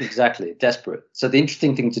 do in Singapore, exactly, desperate. So the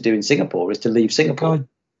interesting thing to do in Singapore is to leave Singapore. God,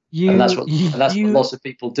 and that's what lots of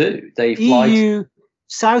people do. They fly EU,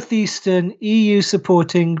 Southeastern EU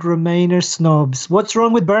supporting Remainer snobs. What's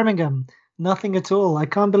wrong with Birmingham? Nothing at all. I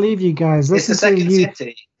can't believe you guys. It's the second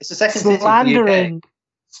city. It's the second city of the UK.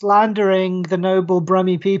 Slandering the noble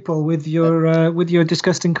Brummy people with your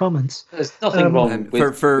disgusting comments. There's nothing wrong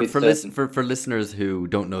for listeners who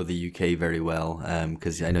don't know the UK very well,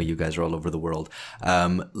 because I know you guys are all over the world.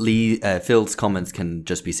 Phil's comments can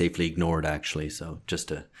just be safely ignored, actually. So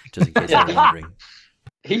just in case you're wondering.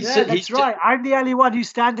 That's right. I'm the only one who's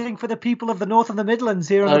standing for the people of the North and the Midlands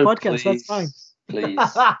here on the podcast. That's fine. Please.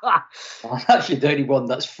 I'm actually the only one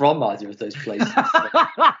that's from either of those places.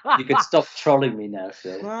 You could stop trolling me now,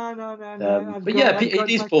 Phil. No. It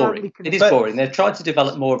is boring. It is boring. They've tried to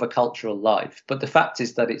develop more of a cultural life, but the fact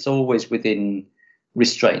is that it's always within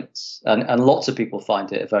restraints, and lots of people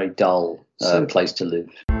find it a very dull place to live.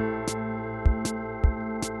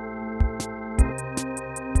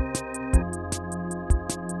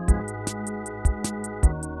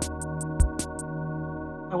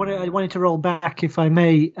 I wanted to roll back, if I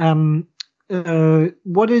may.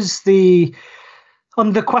 What is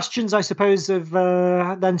on the questions, I suppose, of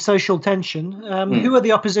then social tension? Who are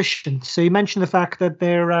the opposition? So you mentioned the fact that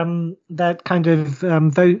they're that kind of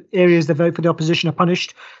areas that vote for the opposition are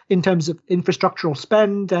punished in terms of infrastructural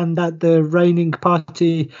spend, and that the reigning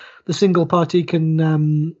party, the single party,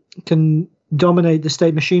 can dominate the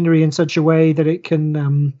state machinery in such a way that it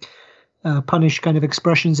can punish kind of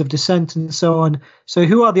expressions of dissent and so on. So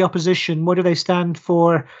who are the opposition? What do they stand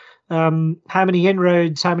for? How many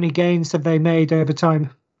inroads, how many gains have they made over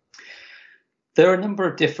time? There are a number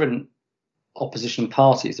of different opposition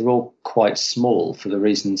parties. They're all quite small for the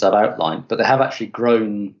reasons I've outlined, but they have actually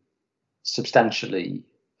grown substantially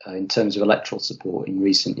in terms of electoral support in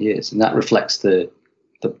recent years. And that reflects the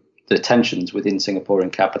tensions within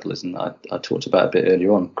Singaporean capitalism that I talked about a bit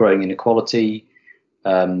earlier on. Growing inequality,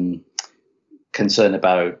 concern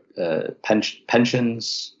about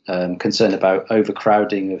pensions, concern about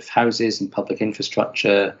overcrowding of houses and public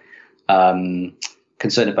infrastructure,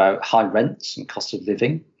 concern about high rents and cost of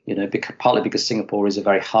living, partly because Singapore is a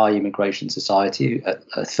very high immigration society.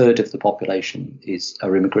 A third of the population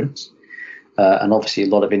are immigrants. And obviously a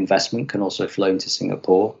lot of investment can also flow into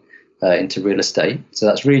Singapore, into real estate. So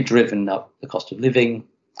that's really driven up the cost of living,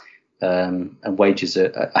 and wages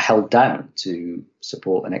are held down to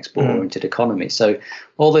support an export-oriented economy. So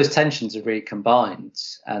all those tensions are really combined.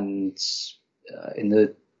 And in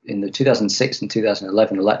the 2006 and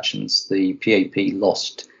 2011 elections, the PAP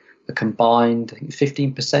lost a combined, I think,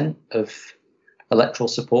 15% of electoral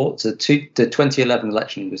support. So the 2011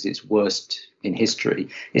 election was its worst in history.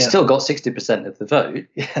 It still got 60% of the vote,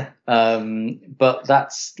 but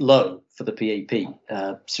that's low for the PAP,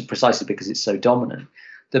 precisely because it's so dominant.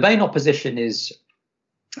 The main opposition is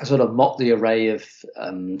a sort of motley array of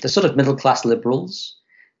the sort of middle-class liberals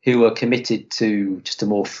who are committed to just a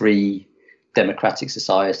more free democratic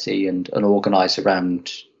society and organised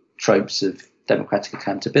around tropes of democratic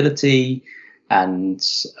accountability and,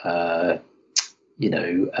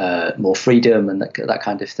 more freedom and that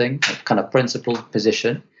kind of thing, a kind of principled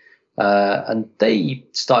position. And they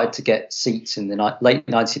started to get seats in the late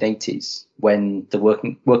 1980s when the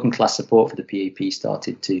working class support for the PAP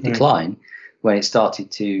started to decline, when it started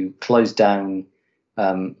to close down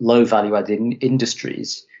low value-added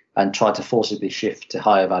industries and try to forcibly shift to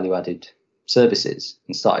higher value-added services,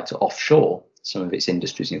 and started to offshore some of its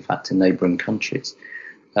industries, in fact, in neighbouring countries.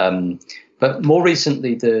 But more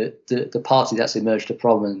recently, the party that's emerged to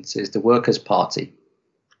prominence is the Workers' Party,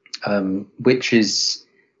 which is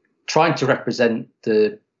trying to represent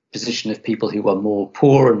the position of people who are more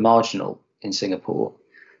poor and marginal in Singapore,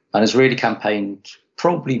 and has really campaigned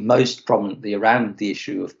probably most prominently around the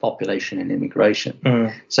issue of population and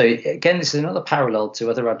immigration. So again, this is another parallel to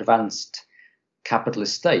other advanced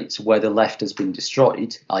capitalist states where the left has been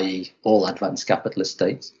destroyed, i.e. all advanced capitalist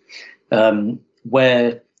states,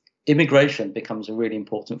 where immigration becomes a really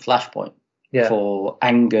important flashpoint for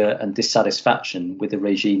anger and dissatisfaction with a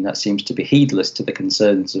regime that seems to be heedless to the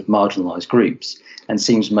concerns of marginalised groups and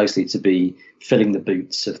seems mostly to be filling the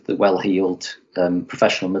boots of the well-heeled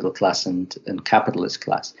professional middle class and capitalist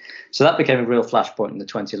class. So that became a real flashpoint in the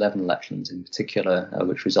 2011 elections in particular,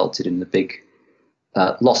 which resulted in the big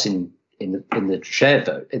loss in the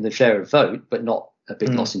share of vote, but not a big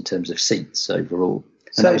loss in terms of seats overall.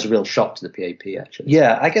 And that was a real shock to the PAP, actually.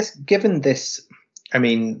 Yeah, I guess given this,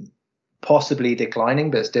 possibly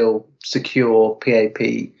declining, but still secure PAP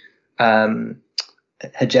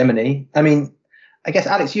hegemony. I mean, I guess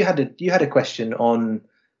Alex, you had a question on,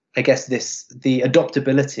 I guess, the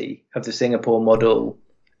adoptability of the Singapore model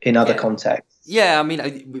in other contexts. Yeah, I mean,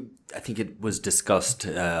 I think it was discussed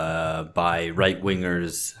by right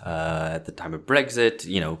wingers at the time of Brexit,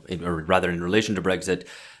 or rather in relation to Brexit,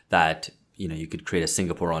 that you could create a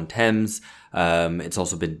Singapore on Thames. It's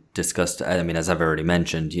also been discussed. I mean, as I've already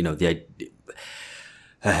mentioned, the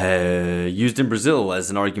used in Brazil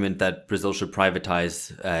as an argument that Brazil should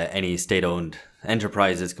privatize any state-owned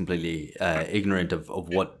enterprises, completely ignorant of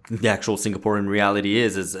what the actual Singaporean reality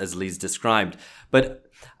is, as Lee's described. But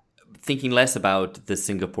thinking less about the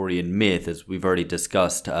Singaporean myth, as we've already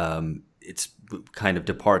discussed, it's kind of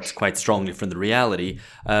departs quite strongly from the reality.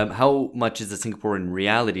 How much is the Singaporean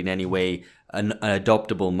reality in any way an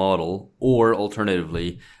adoptable model, or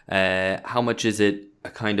alternatively, how much does it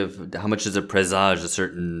presage a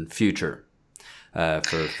certain future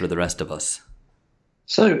for the rest of us?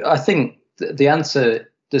 So I think the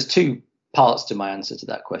answer, there's two parts to my answer to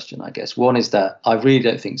that question, I guess. One is that I really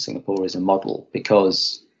don't think Singapore is a model,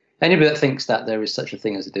 because anybody that thinks that there is such a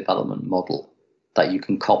thing as a development model that you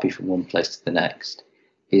can copy from one place to the next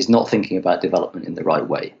is not thinking about development in the right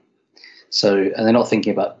way. So, and they're not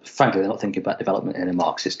thinking about development in a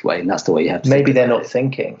Marxist way, and that's the way you have to. Maybe they're not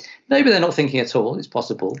thinking. Maybe they're not thinking at all. It's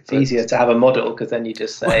possible. It's easier to have a model, because then you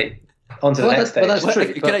just say, on to the next stage. That's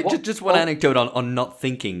true. Can I just one anecdote on not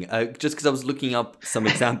thinking? Just because I was looking up some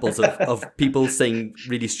examples of people saying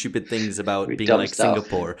really stupid things about being like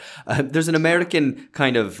Singapore. There's an American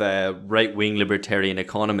kind of right-wing libertarian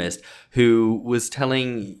economist who was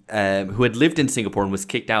telling, who had lived in Singapore and was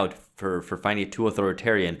kicked out for finding it too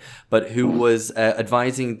authoritarian, but who was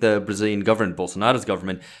advising the Brazilian government, Bolsonaro's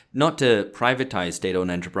government, not to privatize state-owned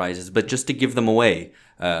enterprises, but just to give them away.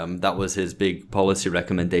 That was his big policy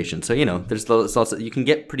recommendation. So, there's lots of, you can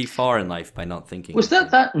get pretty far in life by not thinking. Was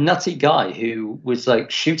that nutty guy who was like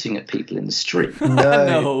shooting at people in the street?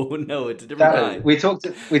 No, it's a different guy. We talked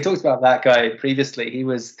about that guy previously. He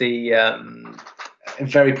was the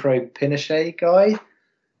very pro-Pinochet guy.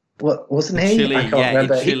 What wasn't he? Chile, I can't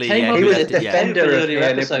remember. In Chile, he was a defender of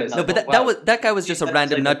neoliberalism. No, but that guy was just a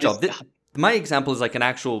random nut job. My example is like an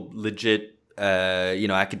actual legit,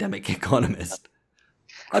 academic economist.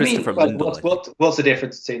 Christopher Lindell. What's the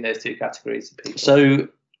difference between those two categories of people? So,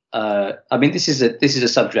 this is a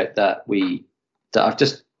subject that I've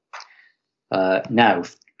just now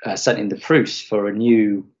sent in the proofs for a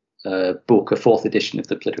new book, a fourth edition of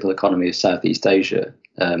the Political Economy of Southeast Asia.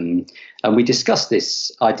 And we discussed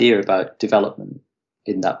this idea about development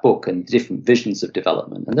in that book and different visions of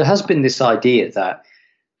development. And there has been this idea that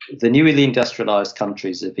the newly industrialized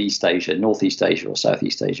countries of East Asia, Northeast Asia or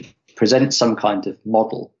Southeast Asia present some kind of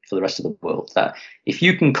model for the rest of the world, that if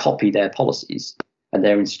you can copy their policies and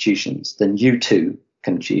their institutions, then you too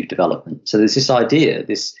can achieve development. So there's this idea,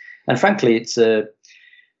 and frankly, it's a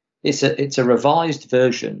revised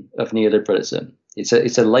version of neoliberalism.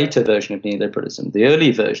 It's a later version of neoliberalism. The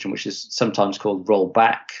early version, which is sometimes called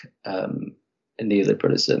rollback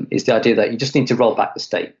neoliberalism, is the idea that you just need to roll back the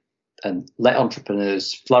state and let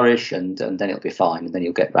entrepreneurs flourish, and then it'll be fine, and then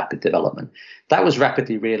you'll get rapid development. That was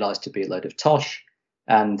rapidly realized to be a load of tosh.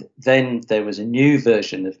 And then there was a new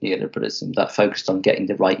version of neoliberalism that focused on getting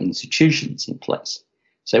the right institutions in place.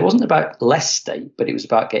 So it wasn't about less state, but it was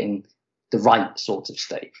about getting the right sort of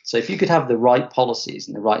state. So if you could have the right policies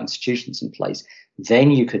and the right institutions in place, then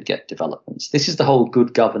you could get developments. This is the whole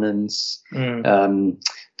good governance,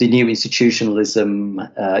 the new institutionalism,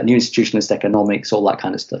 new institutionalist economics, all that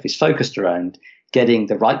kind of stuff is focused around getting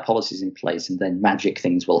the right policies in place, and then magic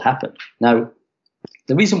things will happen. Now,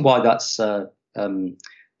 the reason why that's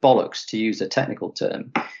bollocks, to use a technical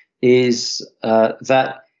term, is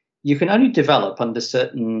that you can only develop under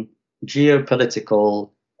certain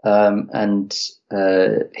geopolitical and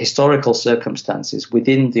historical circumstances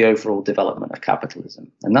within the overall development of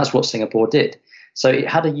capitalism. And that's what Singapore did. So it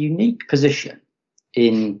had a unique position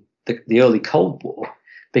in the early Cold War,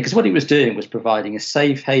 because what it was doing was providing a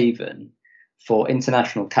safe haven for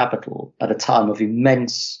international capital at a time of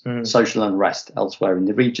immense social unrest elsewhere in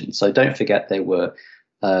the region. So don't forget, there was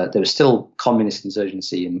still communist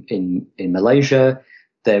insurgency in Malaysia.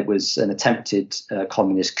 There was an attempted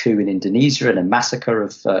communist coup in Indonesia and a massacre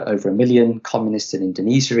of over 1 million communists in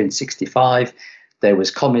Indonesia in 1965. There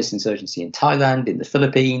was communist insurgency in Thailand, in the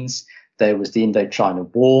Philippines. There was the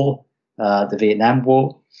Indochina War, the Vietnam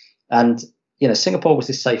War. And, Singapore was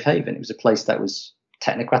this safe haven. It was a place that was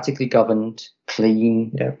technocratically governed,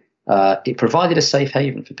 clean. Yeah. It provided a safe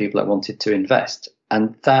haven for people that wanted to invest.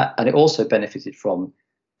 And it also benefited from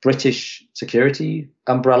British security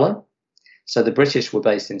umbrella. So the British were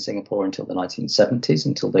based in Singapore until the 1970s,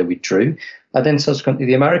 until they withdrew, and then subsequently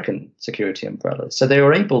the American security umbrella. So they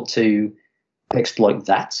were able to exploit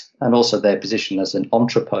that and also their position as an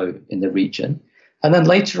entrepot in the region. And then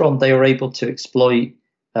later on, they were able to exploit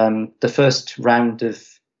the first round of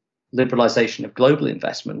liberalization of global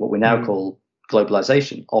investment, what we now call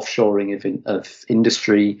globalization, offshoring of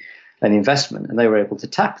industry and investment. And they were able to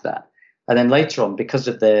tap that. And then later on, because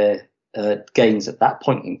of their gains at that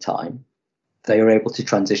point in time, they were able to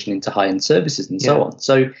transition into high-end services and so on.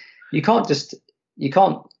 So you can't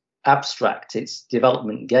abstract its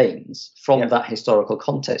development gains from that historical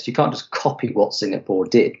context. You can't just copy what Singapore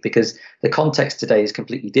did, because the context today is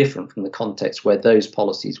completely different from the context where those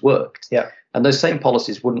policies worked. Yeah. And those same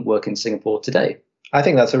policies wouldn't work in Singapore today. I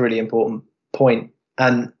think that's a really important point.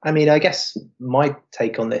 And I mean, I guess my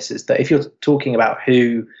take on this is that if you're talking about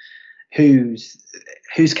whose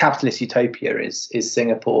capitalist utopia is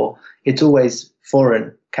Singapore, it's always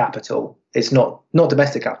foreign capital. It's not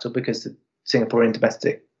domestic capital, because the Singaporean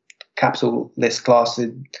domestic capitalist class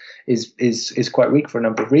is quite weak for a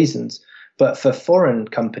number of reasons. But for foreign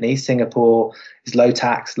companies, Singapore is low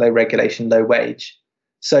tax, low regulation, low wage.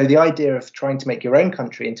 So the idea of trying to make your own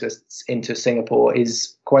country into Singapore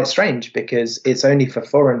is quite strange, because it's only for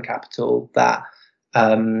foreign capital that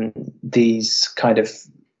these kind of,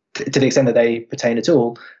 to the extent that they pertain at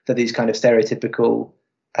all, that these kind of stereotypical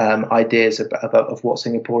ideas of what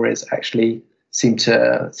Singapore is actually seem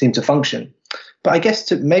to function. But I guess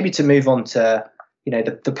to move on to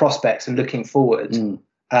the prospects and looking forward,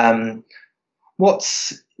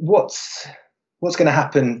 what's going to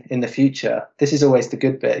happen in the future? This is always the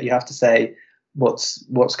good bit. You have to say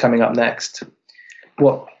what's coming up next.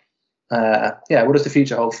 What does the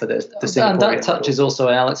future hold for the Singaporean? And that touches also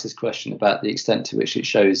on Alex's question about the extent to which it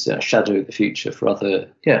shows a shadow of the future for other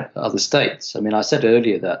states. I mean, I said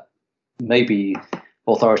earlier that maybe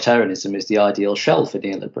authoritarianism is the ideal shell for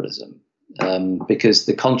neoliberalism, because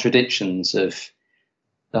the contradictions of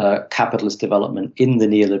capitalist development in the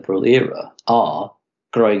neoliberal era are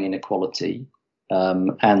growing inequality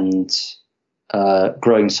and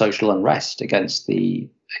growing social unrest against the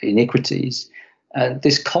iniquities. And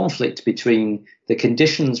this conflict between the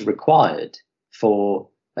conditions required for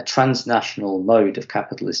a transnational mode of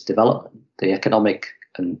capitalist development, the economic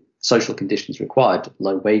and social conditions required,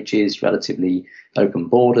 low wages, relatively open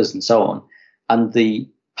borders, and so on, and the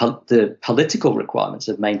political requirements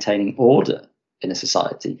of maintaining order in a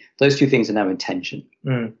society, those two things are now in tension.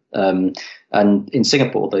 And in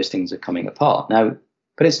Singapore, those things are coming apart now.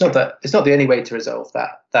 But it's not the only way to resolve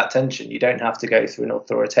that tension. You don't have to go through an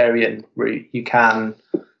authoritarian route. You can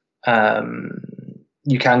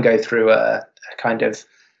go through a kind of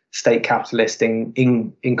state capitalist,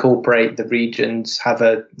 incorporate the regions, have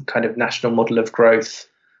a kind of national model of growth,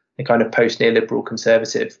 a kind of post-neoliberal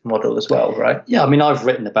conservative model as well, right? Yeah, I mean, I've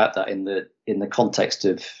written about that in the context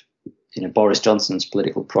of Boris Johnson's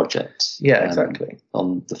political project. Yeah, exactly.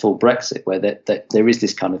 On the full Brexit, where there is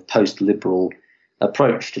this kind of post-liberal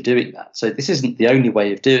approach to doing that. So this isn't the only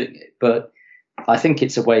way of doing it, but I think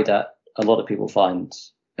it's a way that a lot of people find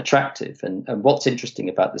attractive. And what's interesting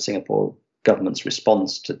about the Singapore government's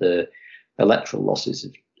response to the electoral losses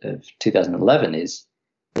of 2011 is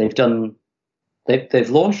they've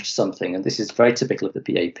launched something, and this is very typical of the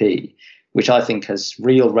PAP, which I think has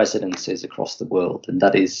real resonances across the world, and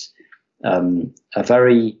that is a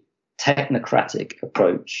very technocratic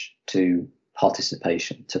approach to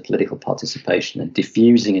participation, to political participation, and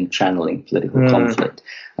diffusing and channeling political conflict.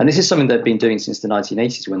 And this is something they've been doing since the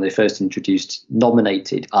 1980s, when they first introduced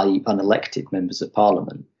nominated, i.e. unelected members of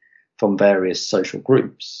parliament from various social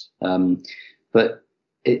groups. But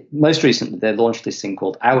most recently, they launched this thing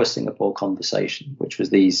called Our Singapore Conversation, which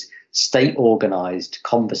was these state-organized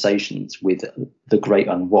conversations with the great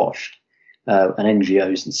unwashed and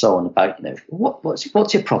NGOs and so on about,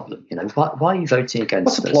 what's your problem? Why are you voting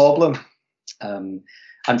against us? What's the problem?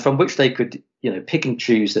 And from which they could, pick and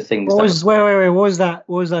choose the things. What was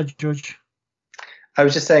that, George? I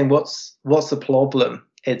was just saying, what's the problem?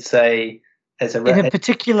 It's a in a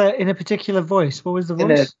particular voice. What was the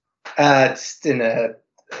voice?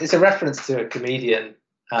 It's a reference to a comedian.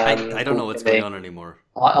 I don't know what's going on anymore.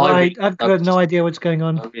 I've got no idea what's going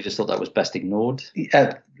on. I really just thought that was best ignored.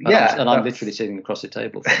 I'm literally sitting across the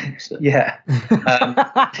table from him, so. Yeah.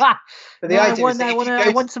 But the idea is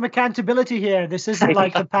I want some accountability here. This isn't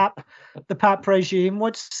like the PAP regime.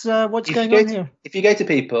 What's going on here? If you go to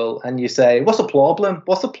people and you say, "What's the problem?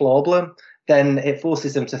 What's the problem?" then it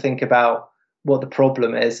forces them to think about what the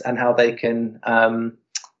problem is and how they can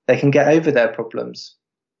get over their problems.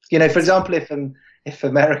 For example, if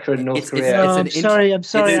America and North Korea. I'm sorry.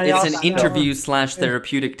 It's an interview /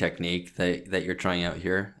 therapeutic technique that you're trying out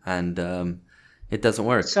here, and it doesn't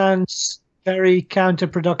work. Sounds very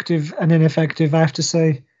counterproductive and ineffective, I have to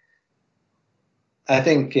say. I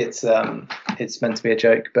think it's meant to be a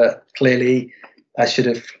joke, but clearly I should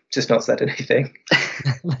have just not said anything.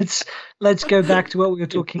 Let's go back to what we were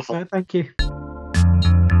talking about. Thank you.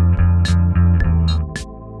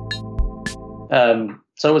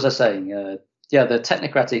 So was I saying, the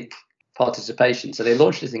technocratic participation. So they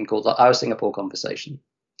launched this thing called Our Singapore Conversation.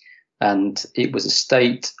 And it was a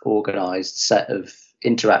state-organized set of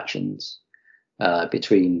interactions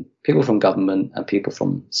between people from government and people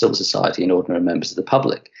from civil society and ordinary members of the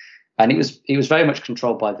public. And it was very much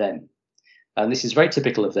controlled by them. And this is very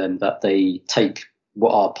typical of them, that they take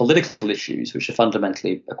what are political issues, which are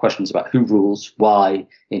fundamentally questions about who rules, why,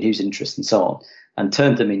 in whose interest, and so on, and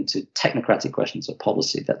turn them into technocratic questions of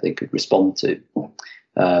policy that they could respond to.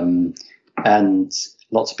 And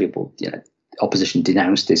lots of people, opposition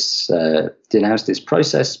denounced this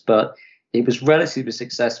process, but it was relatively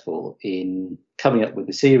successful in coming up with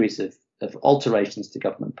a series of alterations to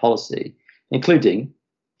government policy, including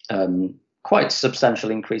quite substantial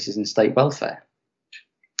increases in state welfare,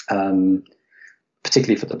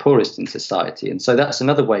 particularly for the poorest in society. And so that's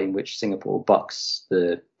another way in which Singapore bucks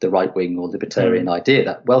the right-wing or libertarian idea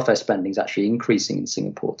that welfare spending is actually increasing in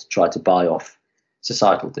Singapore to try to buy off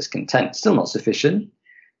societal discontent. Still not sufficient,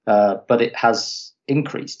 but it has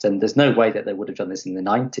increased. And there's no way that they would have done this in the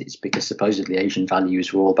 90s, because supposedly Asian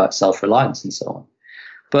values were all about self-reliance and so on.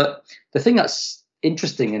 But the thing that's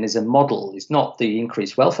interesting and is a model is not the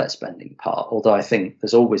increased welfare spending part, although I think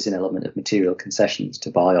there's always an element of material concessions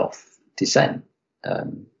to buy off dissent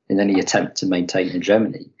in any attempt to maintain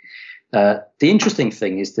hegemony. The interesting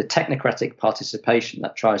thing is the technocratic participation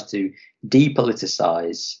that tries to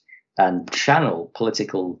depoliticize and channel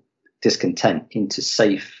political discontent into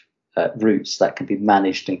safe routes that can be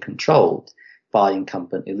managed and controlled by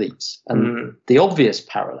incumbent elites. And the obvious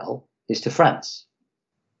parallel is to France,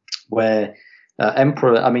 where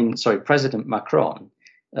President Macron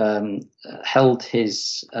held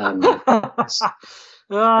his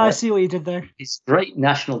I see what you did there. His great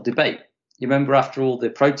national debate. You remember, after all the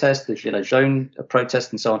protests, the Gilets jaunes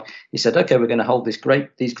protest and so on, he said, "Okay, we're going to hold these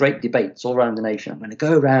great debates all around the nation. I'm going to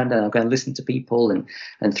go around and I'm going to listen to people, and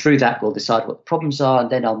through that we'll decide what the problems are, and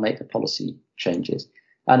then I'll make the policy changes."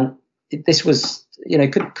 And this was,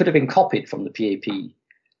 could have been copied from the PAP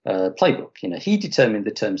playbook. He determined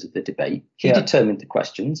the terms of the debate, he determined the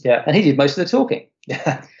questions, and he did most of the talking.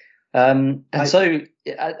 And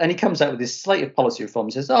he comes out with this slate of policy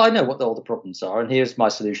reforms and says, "Oh, I know what all the problems are, and here's my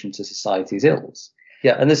solution to society's ills."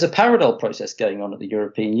 And there's a parallel process going on at the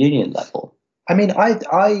European Union level. I mean, I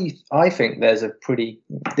think there's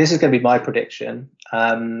this is going to be my prediction,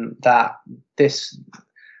 that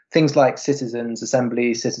things like citizens'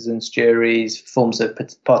 assemblies, citizens' juries, forms of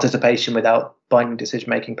participation without binding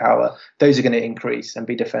decision-making power, those are going to increase and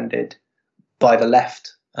be defended by the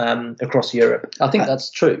left across Europe. I think that's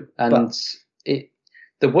true, and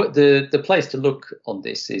the place to look on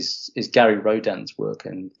this is Gary Rodin's work,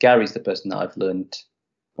 and Gary's the person that I've learned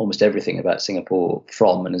almost everything about Singapore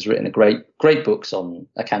from, and has written a great books on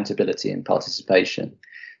accountability and participation,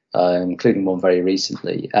 including one very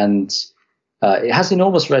recently, and it has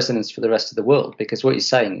enormous resonance for the rest of the world, because what he's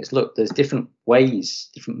saying is, look, there's different ways,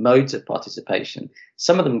 different modes of participation.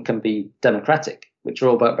 Some of them can be democratic, which are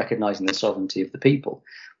all about recognizing the sovereignty of the people.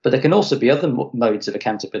 But there can also be other modes of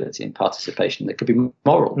accountability and participation that could be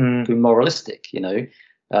moral, could be moralistic.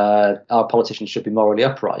 Our politicians should be morally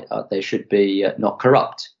upright. They should be not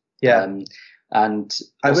corrupt. And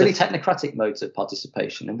also technocratic modes of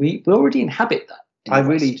participation. And we already inhabit that.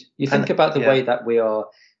 You think about the way that we are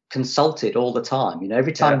consulted all the time.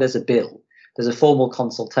 Every time there's a bill, there's a formal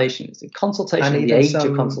consultation. It's a consultation in the age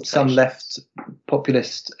of consultation. Some left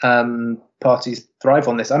populist parties thrive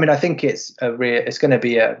on this. I mean, I think it's going to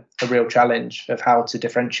be a real challenge of how to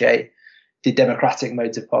differentiate the democratic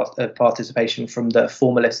modes of participation from the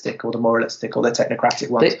formalistic or the moralistic or the technocratic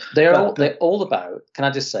ones. They're all about, can I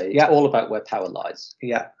just say, it's all about where power lies.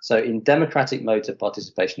 So in democratic modes of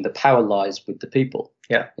participation, the power lies with the people.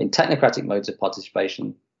 In technocratic modes of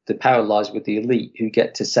participation, the power lies with the elite, who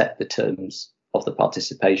get to set the terms of the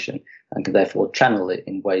participation and can therefore channel it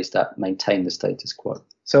in ways that maintain the status quo.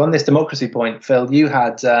 So on this democracy point, Phil, you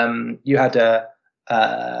had a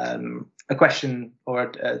question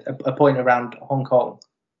or a point around Hong Kong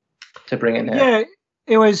to bring in here. Yeah,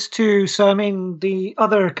 it was too. So I mean,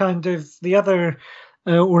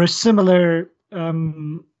 or a similar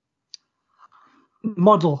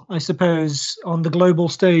model, I suppose, on the global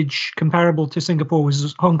stage comparable to Singapore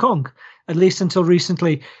was Hong Kong, at least until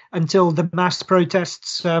recently, until the mass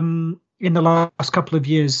protests in the last couple of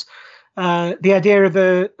years. The idea of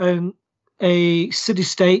a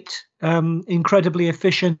city-state, incredibly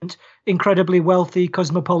efficient, incredibly wealthy,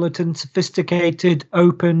 cosmopolitan, sophisticated,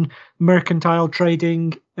 open, mercantile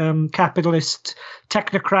trading, capitalist,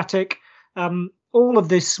 technocratic. All of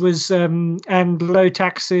this was, and low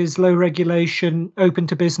taxes, low regulation, open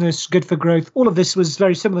to business, good for growth. All of this was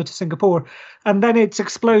very similar to Singapore. And then it's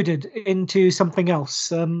exploded into something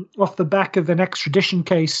else. Off the back of an extradition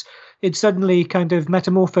case, it suddenly kind of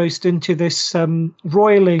metamorphosed into this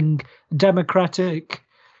roiling democratic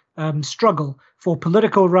struggle for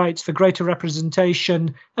political rights, for greater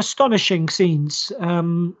representation, astonishing scenes.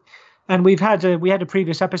 And we had a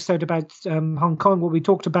previous episode about Hong Kong where we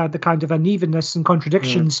talked about the kind of unevenness and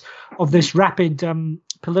contradictions of this rapid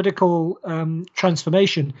political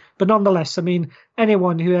transformation. But nonetheless, I mean,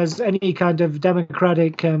 anyone who has any kind of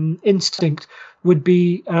democratic instinct would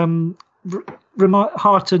be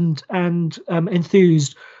heartened and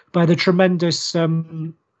enthused by the tremendous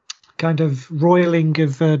kind of roiling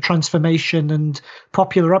of transformation and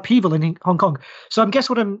popular upheaval in Hong Kong. So I guess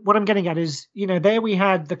what I'm getting at is, there we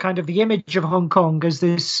had the kind of the image of Hong Kong as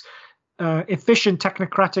this efficient,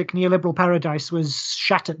 technocratic, neoliberal paradise was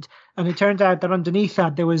shattered. And it turned out that underneath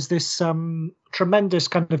that, there was this tremendous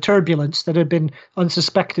kind of turbulence that had been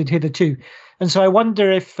unsuspected hitherto. And so I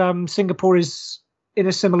wonder if Singapore is in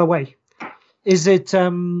a similar way. Is it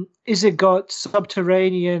got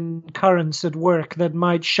subterranean currents at work that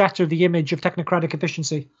might shatter the image of technocratic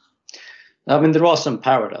efficiency? I mean, there are some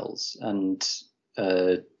parallels, and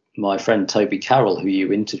my friend Toby Carroll, who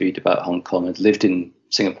you interviewed about Hong Kong, had lived in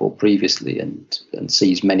Singapore previously and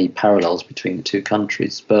sees many parallels between the two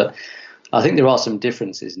countries. But I think there are some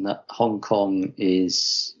differences in that Hong Kong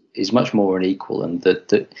is much more unequal, and that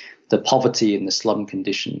the poverty and the slum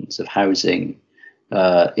conditions of housing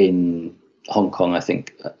in Hong Kong, I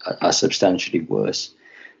think, are substantially worse.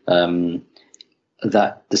 That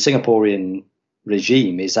the Singaporean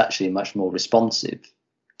regime is actually much more responsive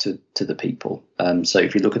to the people. So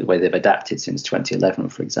if you look at the way they've adapted since 2011,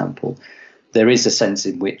 for example, there is a sense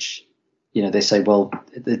in which, they say, well,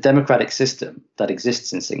 the democratic system that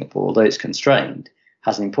exists in Singapore, although it's constrained,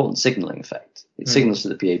 has an important signalling effect. It signals to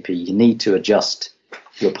the PAP, you need to adjust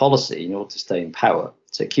your policy in order to stay in power.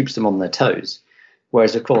 So it keeps them on their toes.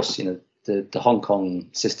 Whereas, of course, the Hong Kong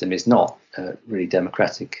system is not really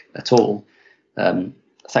democratic at all,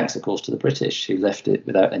 thanks, of course, to the British, who left it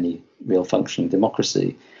without any real functioning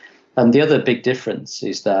democracy. And the other big difference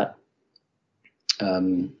is that,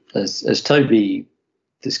 as Toby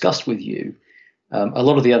discussed with you, a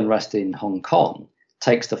lot of the unrest in Hong Kong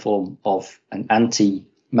takes the form of an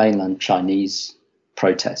anti-mainland Chinese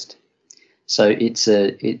protest. So it's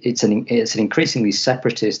an increasingly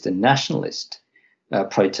separatist and nationalist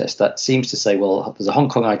protest that seems to say, well, there's a Hong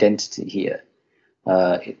Kong identity here,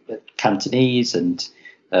 Cantonese and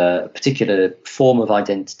a particular form of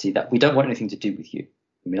identity that we don't want anything to do with you.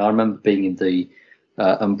 I mean, I remember being in the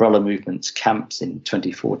umbrella movement's camps in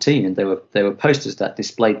 2014, and there were posters that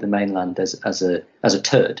displayed the mainland as a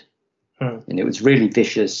turd, and it was really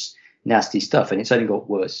vicious, nasty stuff. And it's only got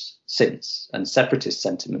worse since. And separatist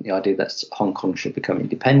sentiment, the idea that Hong Kong should become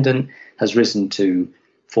independent, has risen to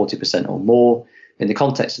 40% or more. In the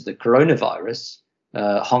context of the coronavirus,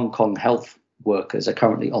 Hong Kong health workers are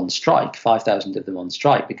currently on strike, 5,000 of them on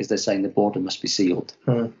strike, because they're saying the border must be sealed.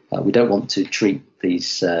 We don't want to treat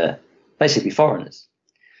these basically foreigners.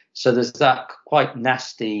 So there's that quite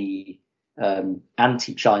nasty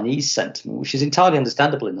anti-Chinese sentiment, which is entirely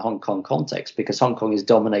understandable in the Hong Kong context, because Hong Kong is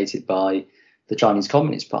dominated by the Chinese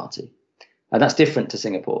Communist Party. And that's different to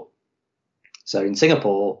Singapore. So in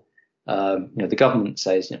Singapore, the government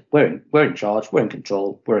says, we're in charge, we're in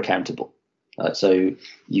control, we're accountable. So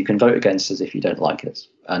you can vote against us if you don't like us,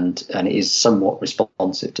 and it is somewhat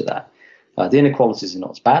responsive to that. The inequalities are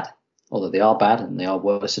not as bad, although they are bad and they are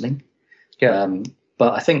worsening.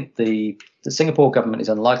 But I think the Singapore government is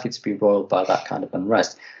unlikely to be roiled by that kind of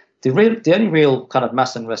unrest. The only real kind of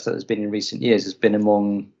mass unrest that has been in recent years has been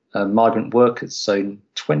among migrant workers. So in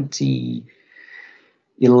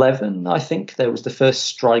 2011, I think, there was the first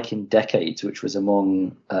strike in decades, which was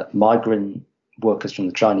among migrant workers from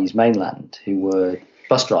the Chinese mainland who were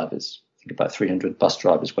bus drivers. I think about 300 bus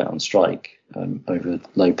drivers went on strike over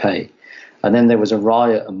low pay. And then there was a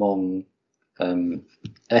riot among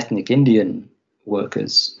ethnic Indian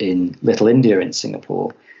workers in Little India in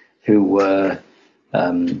Singapore who were,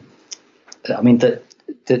 the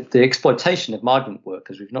exploitation of migrant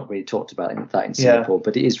workers, we've not really talked about that in Singapore,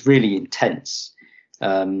 but it is really intense.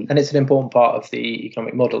 And it's an important part of the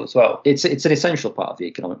economic model as well. It's an essential part of the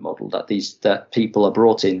economic model that people are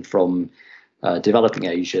brought in from developing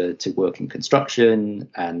Asia to work in construction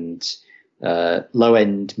and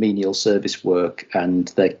low-end menial service work, and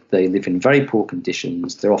they live in very poor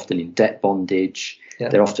conditions. They're often in debt bondage. Yeah.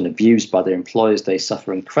 They're often abused by their employers. They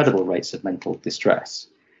suffer incredible rates of mental distress.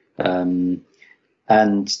 And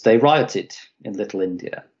they rioted in Little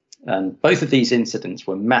India. And both of these incidents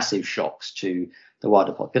were massive shocks to the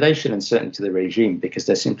wider population and certainly to the regime, because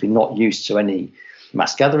they're simply not used to any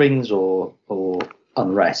mass gatherings or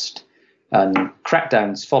unrest. And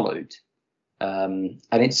crackdowns followed. And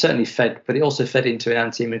it certainly but it also fed into an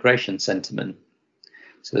anti-immigration sentiment.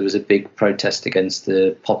 So there was a big protest against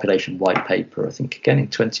the population white paper, I think, again in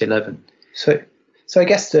 2011. So I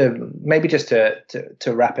guess maybe just to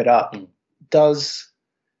wrap it up,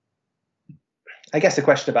 I guess the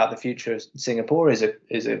question about the future of Singapore is a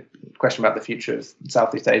question about the future of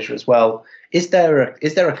Southeast Asia as well. Is there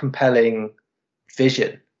a compelling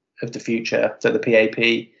vision of the future that the PAP,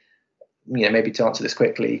 maybe to answer this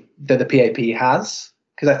quickly, that the PAP has?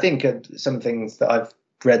 Because I think some things that I've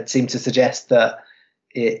read seem to suggest that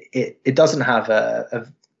it doesn't have a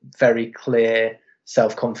very clear,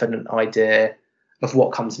 self-confident idea of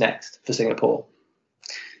what comes next for Singapore.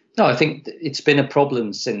 No, I think it's been a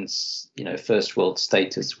problem since, first world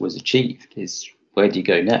status was achieved, is where do you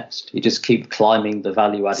go next? You just keep climbing the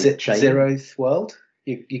value-added chain. Zeroth world?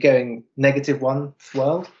 You're going -1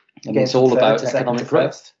 world? And it's all about economic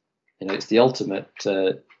growth. It's the ultimate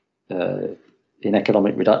in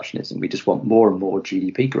economic reductionism. We just want more and more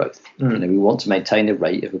GDP growth. We want to maintain a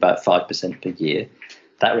rate of about 5% per year.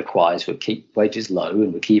 That requires we keep wages low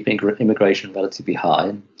and we keep immigration relatively high,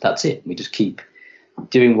 and that's it. We just keep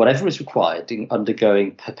doing whatever is required,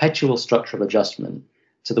 undergoing perpetual structural adjustment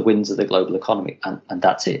to the winds of the global economy, and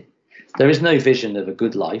that's it. There is no vision of a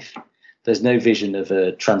good life. There's no vision of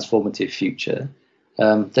a transformative future.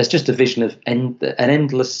 There's just a vision of an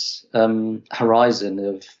endless horizon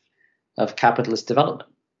of capitalist development,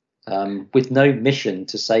 with no mission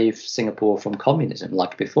to save Singapore from communism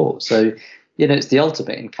like before. So, it's the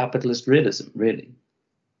ultimate in capitalist realism, really.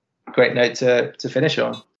 Great note to finish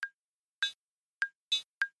on.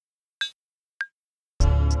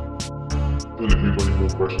 And if you've got any more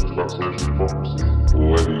questions about social democracy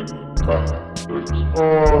or any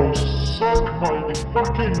oh, suck my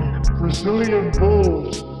fucking Brazilian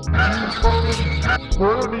balls! You fucking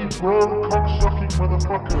burly, bro, cocksucking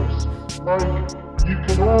motherfuckers! You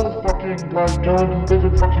can all fucking, go and live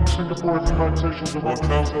in fucking Singapore if you like social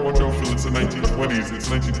democracy. Watch out, Phil, it's the 1920s. It's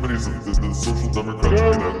 1920s. The social democrats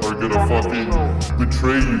are gonna fucking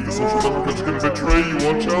betray you. The social democrats are gonna betray you.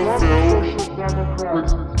 Watch out, Phil.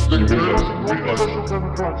 Social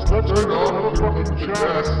democrats, let's go to fucking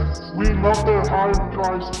chest. We love their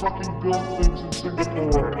high-priced fucking built things in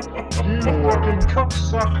Singapore. You fucking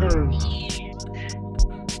cocksuckers.